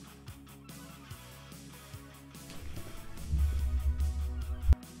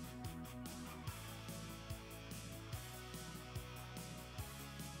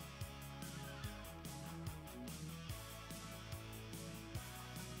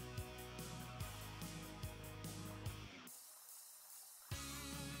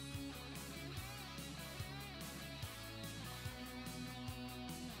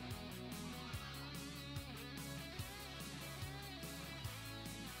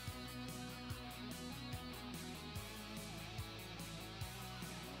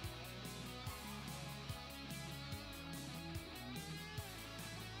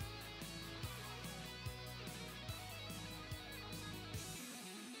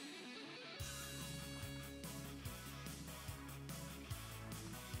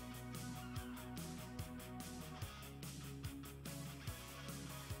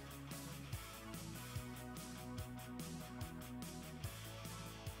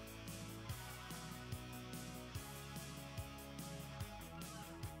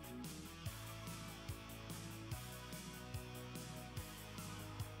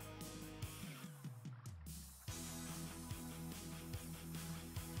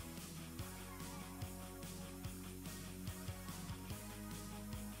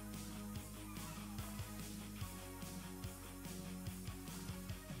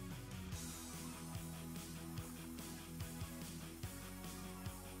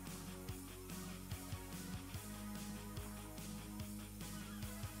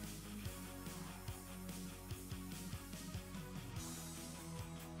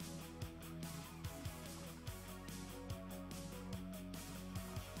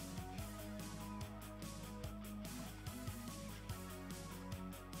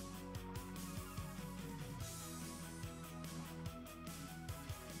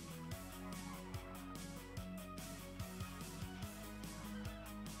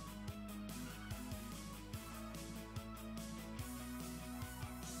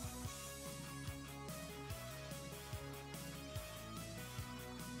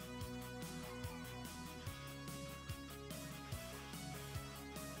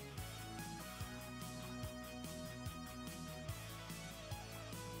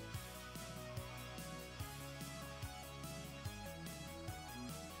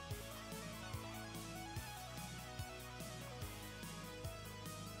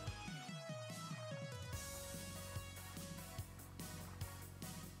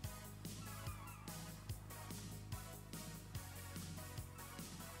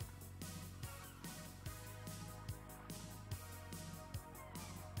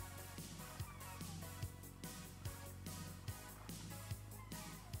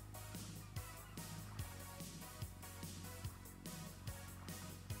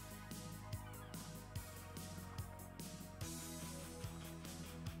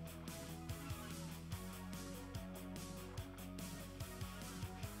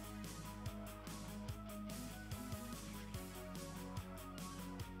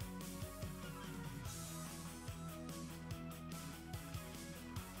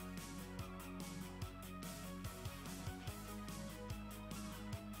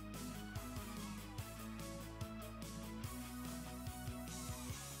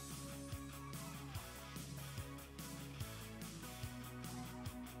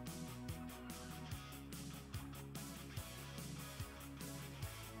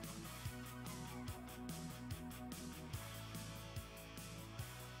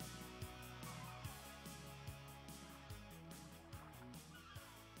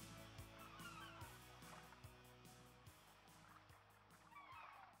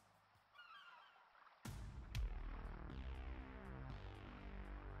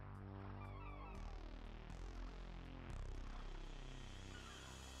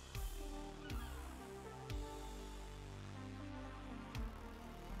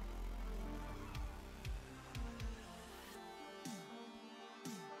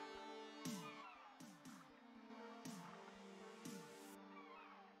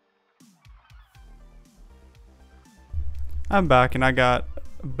 I'm back and I got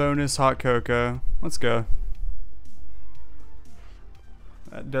bonus hot cocoa. Let's go.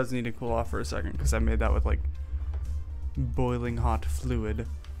 That does need to cool off for a second because I made that with like boiling hot fluid.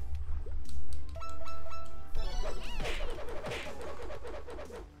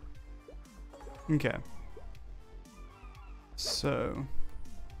 Okay. So.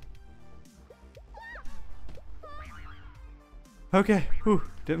 Okay. Whew.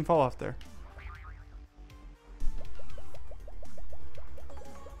 Didn't fall off there.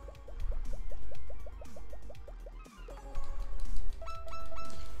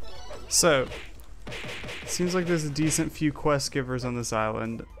 So, seems like there's a decent few quest givers on this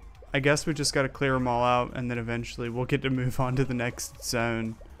island. I guess we just gotta clear them all out and then eventually we'll get to move on to the next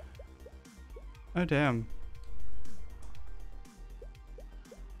zone. Oh damn.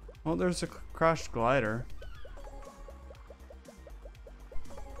 Well, there's a crashed glider.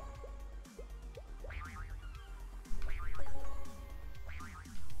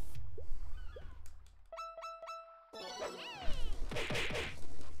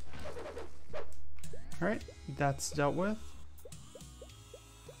 Alright, that's dealt with.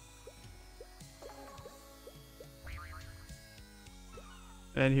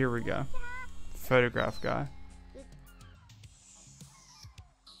 And here we go. Photograph guy.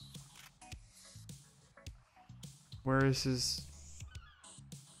 Where is his...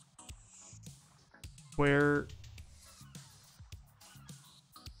 Where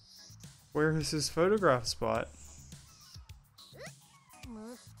is his photograph spot?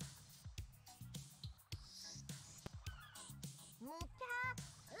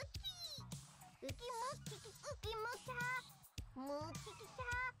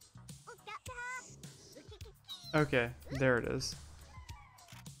 Okay, there it is.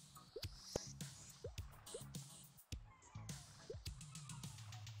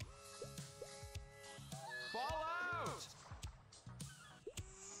 Fall out!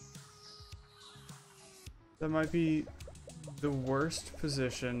 That might be the worst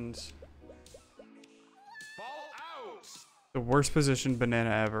positioned... Fall out! The worst positioned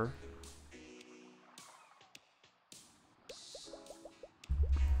banana ever.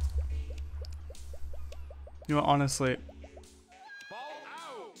 You know, honestly, Fall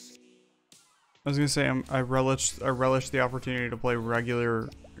out! I was gonna say I relish the opportunity to play regular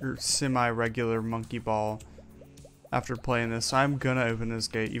or semi-regular monkey ball after playing this. So I'm gonna open this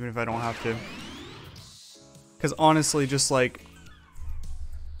gate even if I don't have to. Cause honestly, just like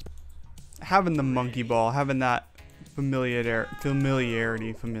having the monkey ball, having that familiarity,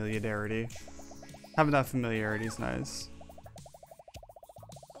 having that familiarity is nice.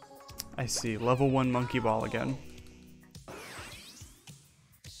 I see. Level 1 monkey ball again.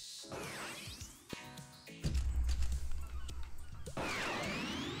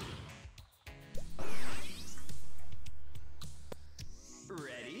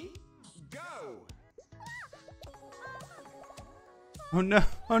 Ready? Go! Oh no.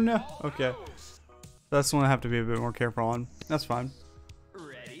 Oh no. Okay. That's one I have to be a bit more careful on. That's fine.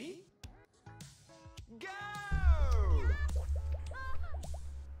 Ready? Go!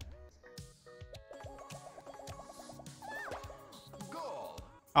 Goal!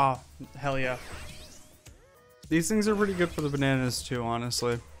 Ah, hell yeah. These things are pretty good for the bananas too,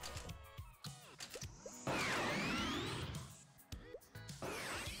 honestly.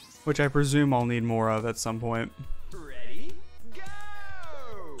 Which I presume I'll need more of at some point. Ready? Go!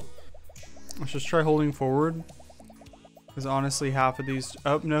 Let's just try holding forward. Because honestly, half of these...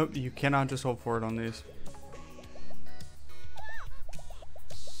 Oh, no, you cannot just hold forward on these.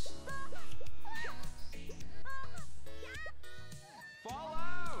 Fall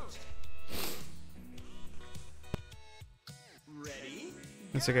out! Ready?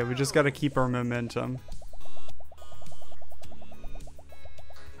 It's okay, we just gotta keep our momentum.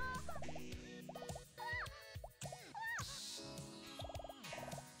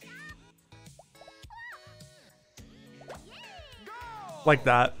 Like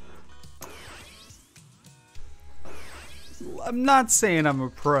that. I'm not saying I'm a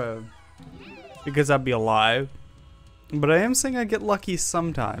pro, because I'd be a lie, but I am saying I get lucky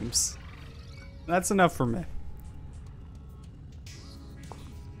sometimes. That's enough for me.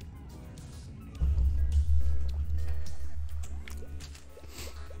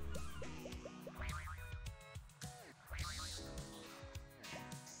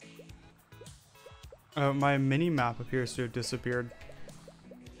 My mini map appears to have disappeared.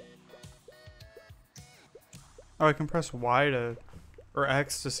 Oh, I can press Y to, or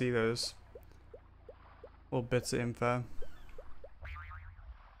X to see those little bits of info.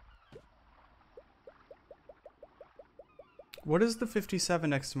 What does the 57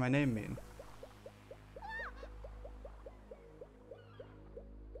 next to my name mean?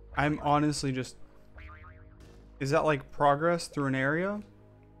 I'm honestly just... Is that like progress through an area?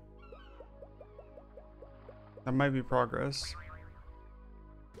 That might be progress.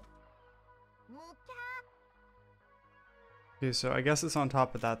 Okay, so I guess it's on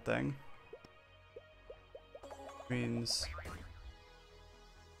top of that thing. Means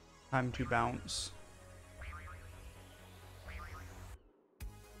time to bounce.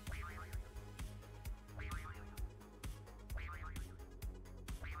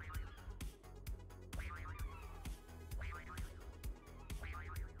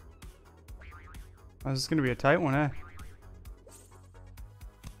 Oh, this is gonna be a tight one, eh?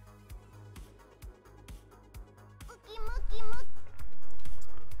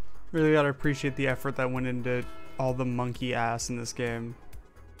 Really gotta appreciate the effort that went into all the monkey ass in this game.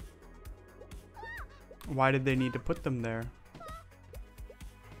 Why did they need to put them there?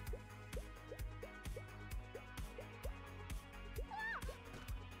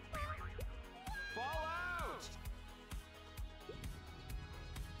 Fall out!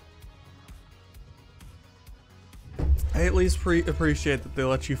 I at least appreciate that they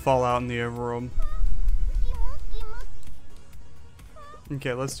let you fall out in the overworld.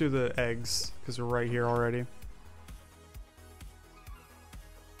 Okay, let's do the eggs, because we're right here already.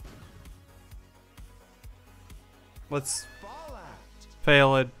 Let's Fall out!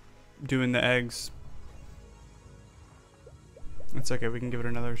 fail at doing the eggs. It's okay, we can give it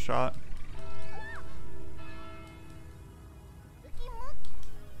another shot.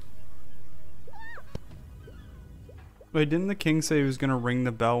 Wait, didn't the king say he was gonna ring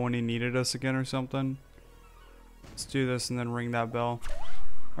the bell when he needed us again or something? Let's do this and then ring that bell.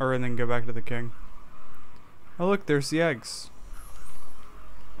 Or and then go back to the king. Oh look, there's the eggs.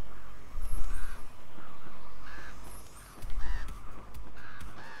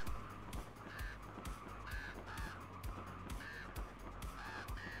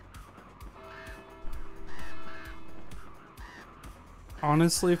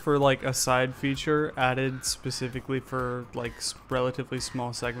 Honestly, for like a side feature added specifically for like relatively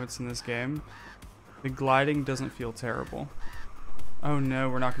small segments in this game, the gliding doesn't feel terrible. Oh no,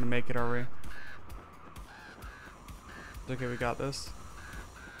 we're not gonna make it, are we? It's okay, we got this.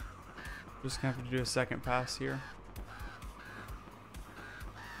 Just gonna have to do a second pass here.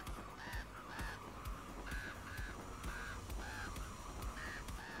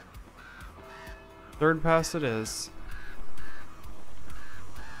 Third pass it is.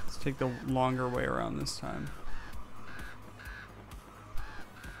 Let's take the longer way around this time.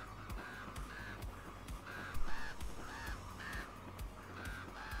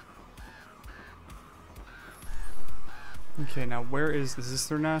 Okay, now where is this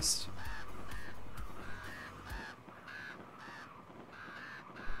their nest?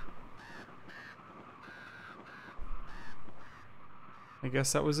 I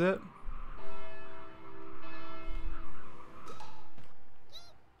guess that was it.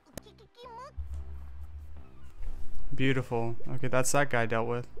 Beautiful. Okay, that's that guy dealt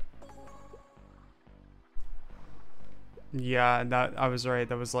with. Yeah, that I was right.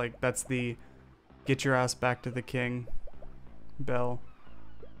 That was like, that's the get your ass back to the king bell.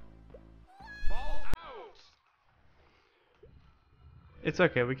 Fall out! It's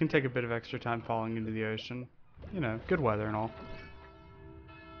okay, we can take a bit of extra time falling into the ocean. You know, good weather and all.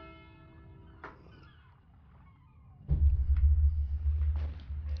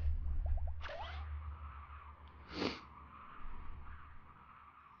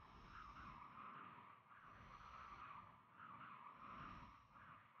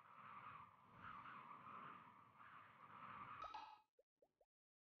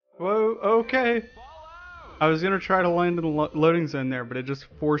 Whoa, okay. Fall out! I was gonna try to land in the loading zone there, but it just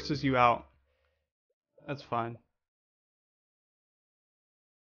forces you out. That's fine.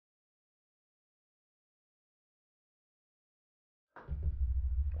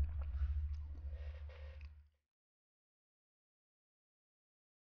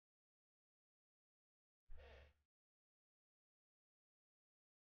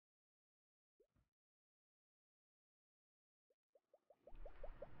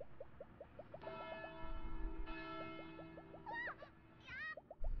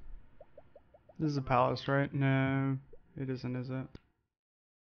 This is a palace, right? No, it isn't, is it?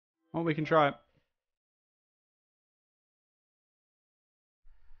 Well, we can try it.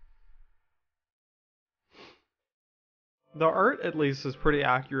 The art, at least, is pretty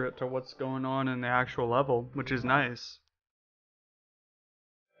accurate to what's going on in the actual level, which is nice.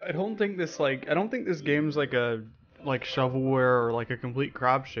 I don't think this game's like a shovelware or like a complete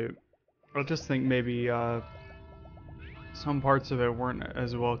crapshoot. I just think maybe some parts of it weren't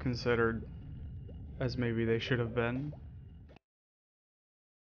as well considered as maybe they should have been.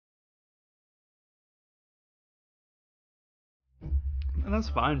 And that's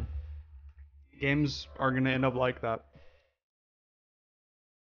fine. Games are gonna end up like that.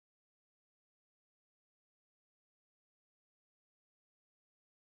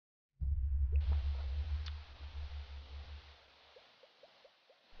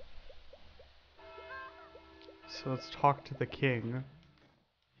 So let's talk to the king.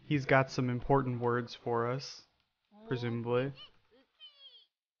 He's got some important words for us, presumably.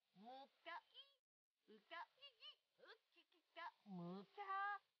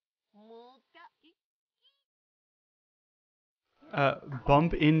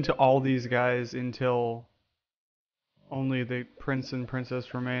 Bump into all these guys until only the prince and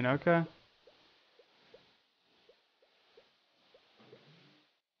princess remain. Okay.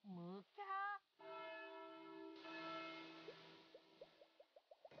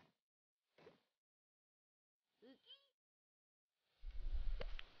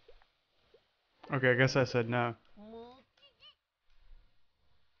 Okay, I guess I said no.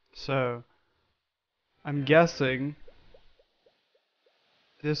 So, I'm guessing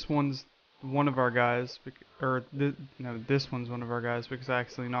this one's one of our guys, no, this one's one of our guys because I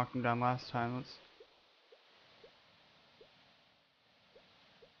accidentally knocked him down last time. Let's.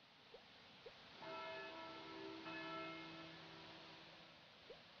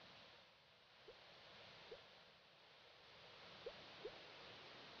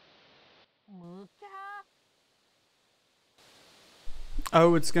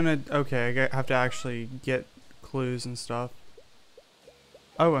 Oh, it's gonna. Okay, I have to actually get clues and stuff.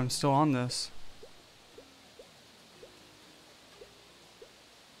 Oh, I'm still on this.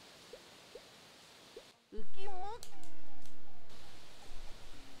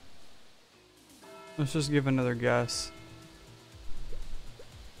 Let's just give another guess.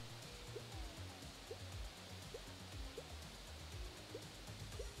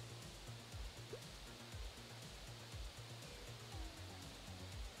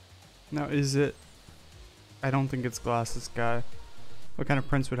 Now, is it... I don't think it's Glasses Guy. What kind of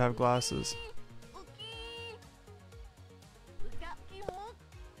prince would have glasses?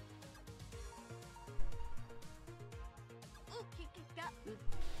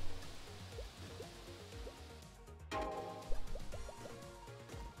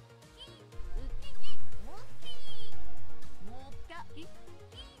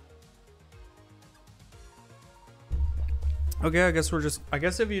 Okay, I guess we're just... I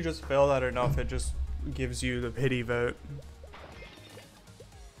guess if you just fail that enough, it just gives you the pity vote.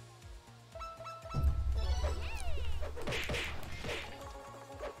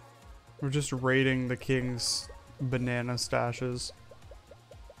 We're just raiding the king's banana stashes.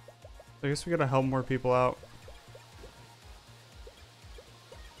 I guess we gotta help more people out.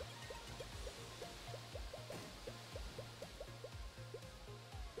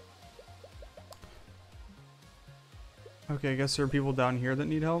 Okay, I guess there are people down here that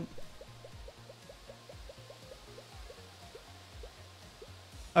need help.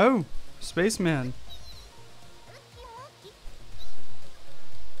 Oh, Spaceman.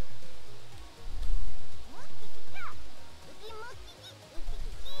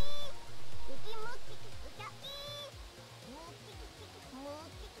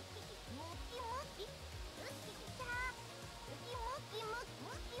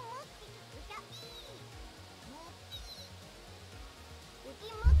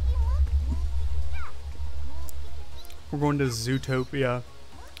 We're going to Zootopia.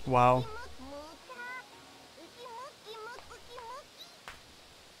 Wow.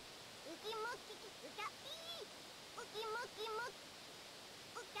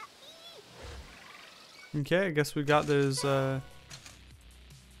 Okay, I guess we got those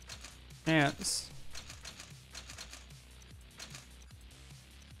ants.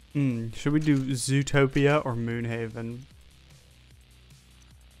 Should we do Zootopia or Moonhaven?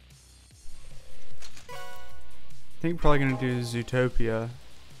 I think probably gonna do Zootopia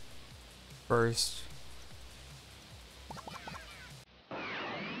first. I'm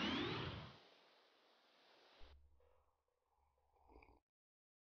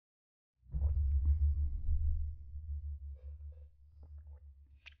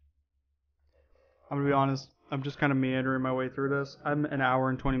gonna be honest, I'm just kind of meandering my way through this. I'm an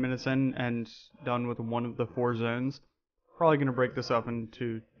hour and 20 minutes in and done with one of the 4 zones. Probably gonna break this up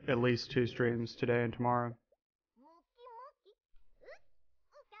into at least 2 streams today and tomorrow.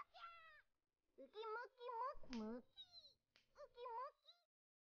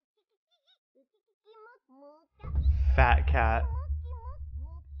 Fat cat.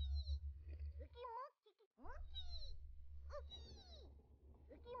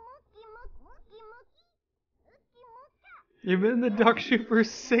 You've been in the duck shoot for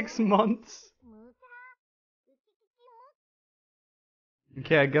 6 months.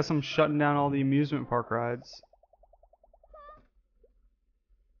 Okay, I guess I'm shutting down all the amusement park rides.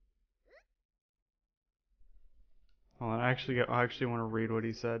 Hold on, I actually want to read what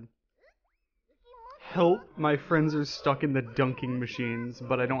he said. Help, my friends are stuck in the dunking machines,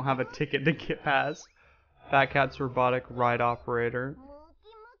 but I don't have a ticket to get past. Fat Cat's robotic ride operator.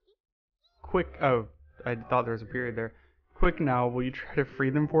 Quick, oh, I thought there was a period there. Quick now, will you try to free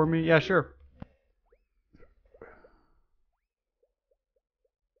them for me? Yeah, sure.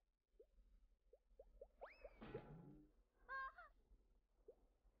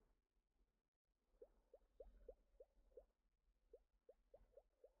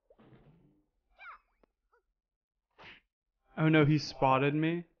 Oh no, he spotted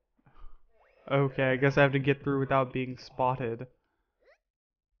me? Okay, I guess I have to get through without being spotted.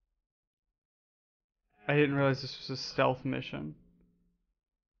 I didn't realize this was a stealth mission.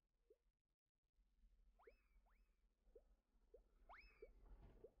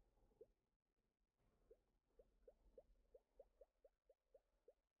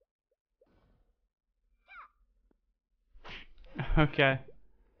 Okay.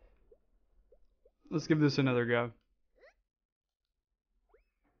 Let's give this another go.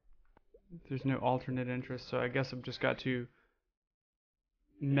 There's no alternate interest, so I guess I've just got to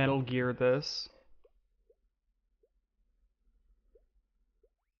Metal Gear this.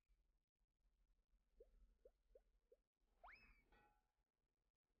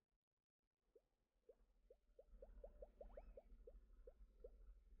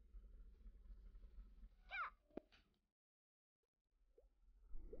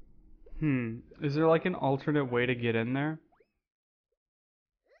 Is there like an alternate way to get in there?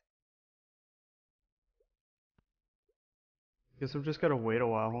 Guess I've just gotta wait a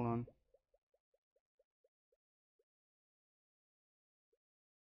while, hold on.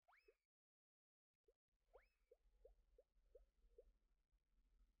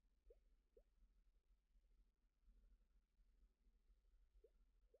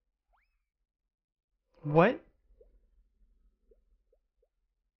 What?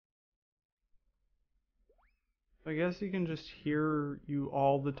 I guess he can just hear you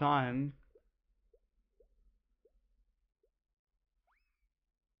all the time.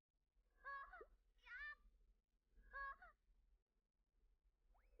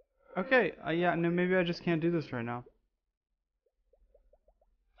 Okay, yeah, no, maybe I just can't do this right now.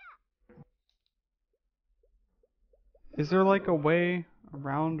 Is there like a way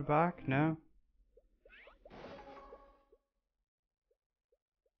around back? No?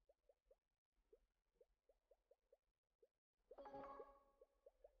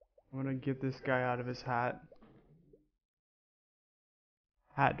 I'm gonna get this guy out of his hat.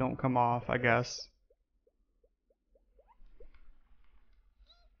 Hat don't come off, I guess.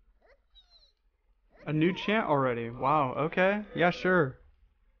 A new chant already. Wow, okay. Yeah, sure.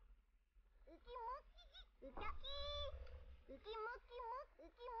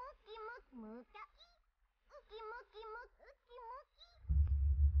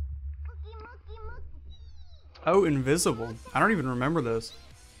 Oh, invisible. I don't even remember this.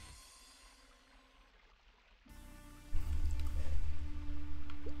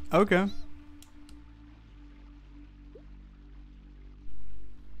 Okay.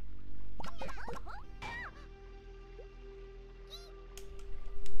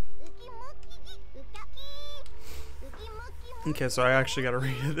 Okay, so I actually gotta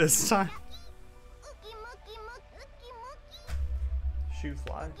read it this time. Shoot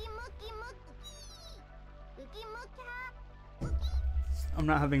fly. I'm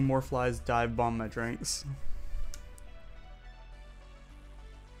not having more flies dive bomb my drinks.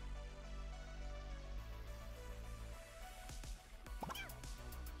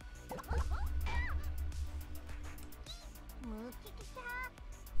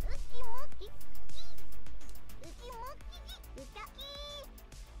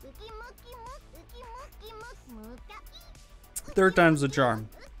 Third time's the charm.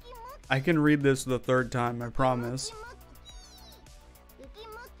 I can read this the third time, I promise.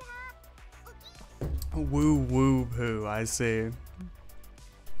 Woo woo poo, I see.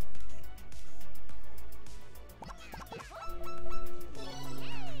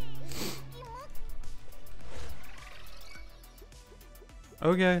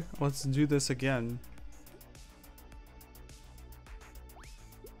 Okay, let's do this again.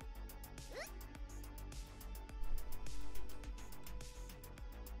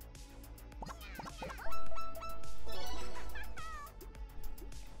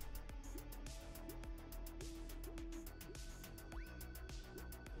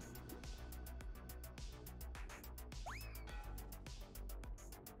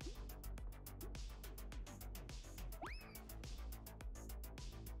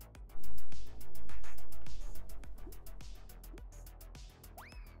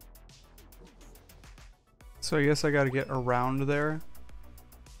 So I guess I gotta get around there.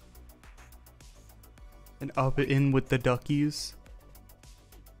 And up in with the duckies.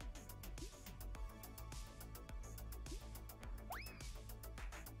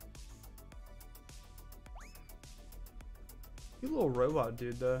 You little robot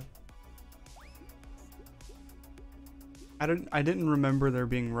dude though. I didn't remember there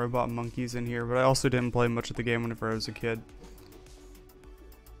being robot monkeys in here, but I also didn't play much of the game whenever I was a kid.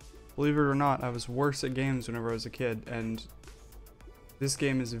 Believe it or not, I was worse at games whenever I was a kid, and this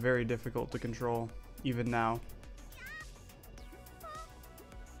game is very difficult to control, even now.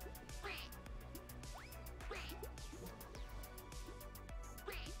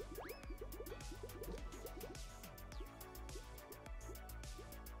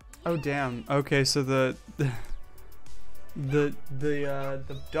 Oh damn. Okay, so the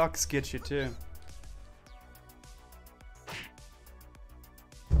ducks get you too.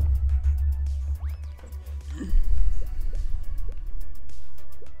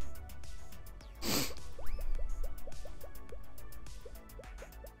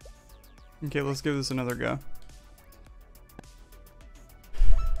 Okay, let's give this another go.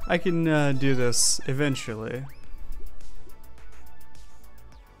 I can do this eventually.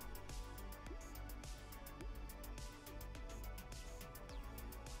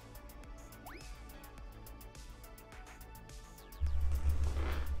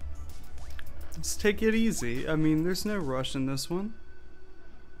 Let's take it easy. I mean, there's no rush in this one.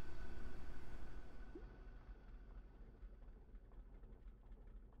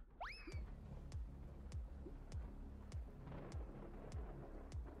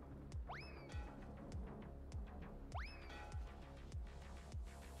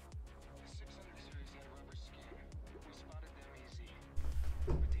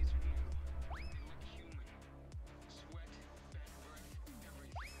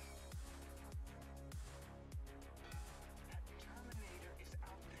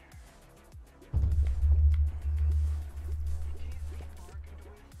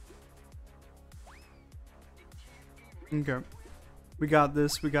 Okay. We got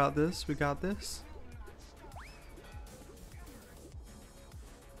this, we got this, we got this.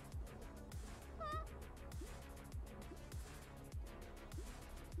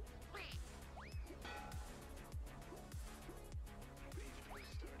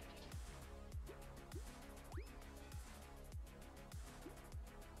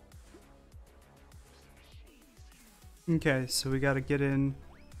 Okay, so we gotta get in.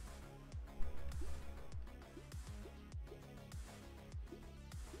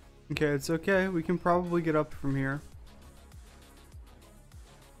 Okay, it's okay. We can probably get up from here.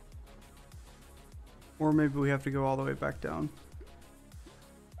 Or maybe we have to go all the way back down.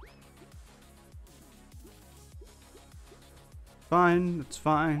 Fine, it's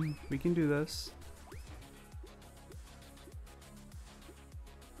fine. We can do this.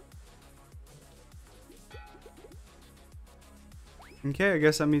 Okay, I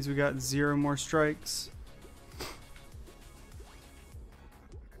guess that means we got 0 more strikes.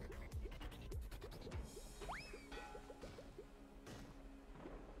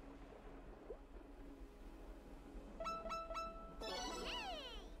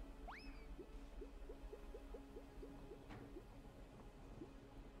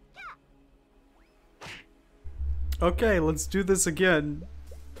 Okay, let's do this again.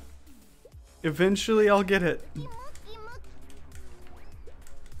 Eventually I'll get it.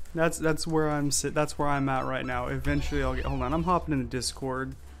 That's where I'm at right now. Eventually I'll get. Hold on, I'm hopping in the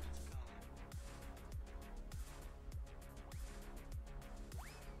Discord.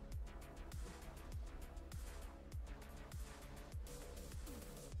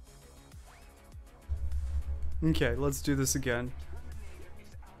 Okay, let's do this again.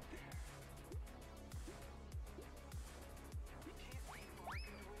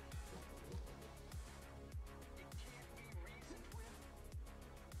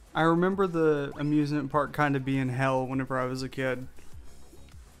 I remember the amusement park kind of being hell whenever I was a kid.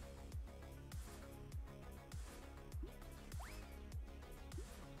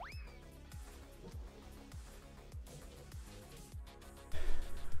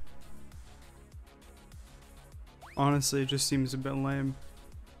 Honestly, it just seems a bit lame.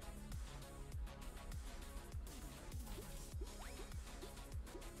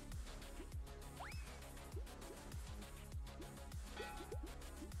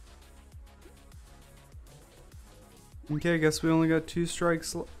 Okay, I guess we only got 2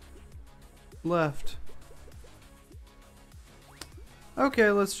 strikes left. Okay,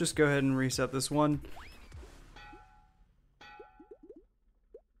 let's just go ahead and reset this one.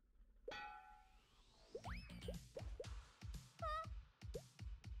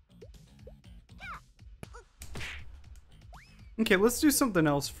 Okay, let's do something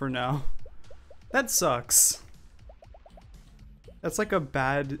else for now. That sucks. That's like a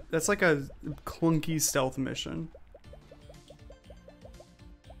clunky stealth mission.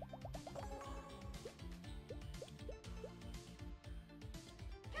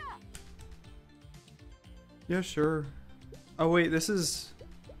 Yeah, sure. Oh wait, this is...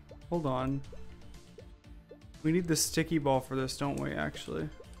 Hold on. We need the sticky ball for this, don't we, actually?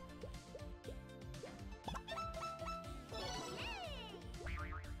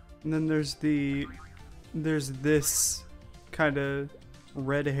 And then there's this kind of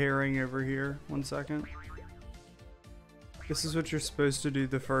red herring over here. 1 second. This is what you're supposed to do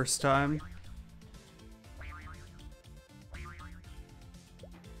the first time.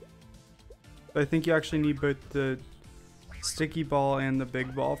 But I think you actually need both the sticky ball and the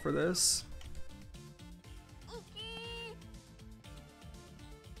big ball for this.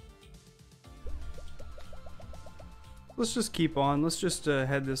 Let's just keep on. Let's just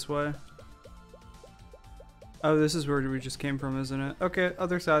head this way. Oh, this is where we just came from, isn't it? Okay,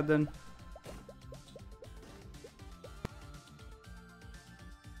 other side then.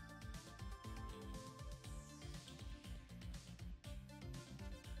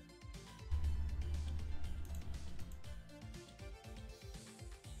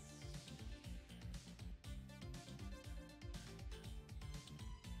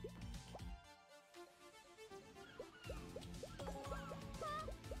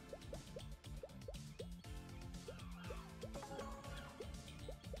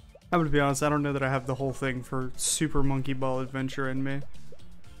 I'm gonna be honest, I don't know that I have the whole thing for Super Monkey Ball Adventure in me.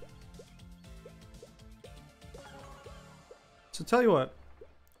 So tell you what,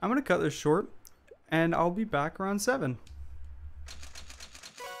 I'm gonna cut this short, and I'll be back around 7.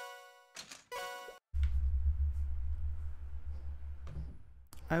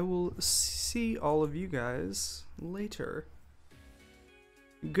 I will see all of you guys later.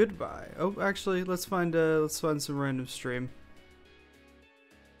 Goodbye. Oh, actually, let's find some random stream.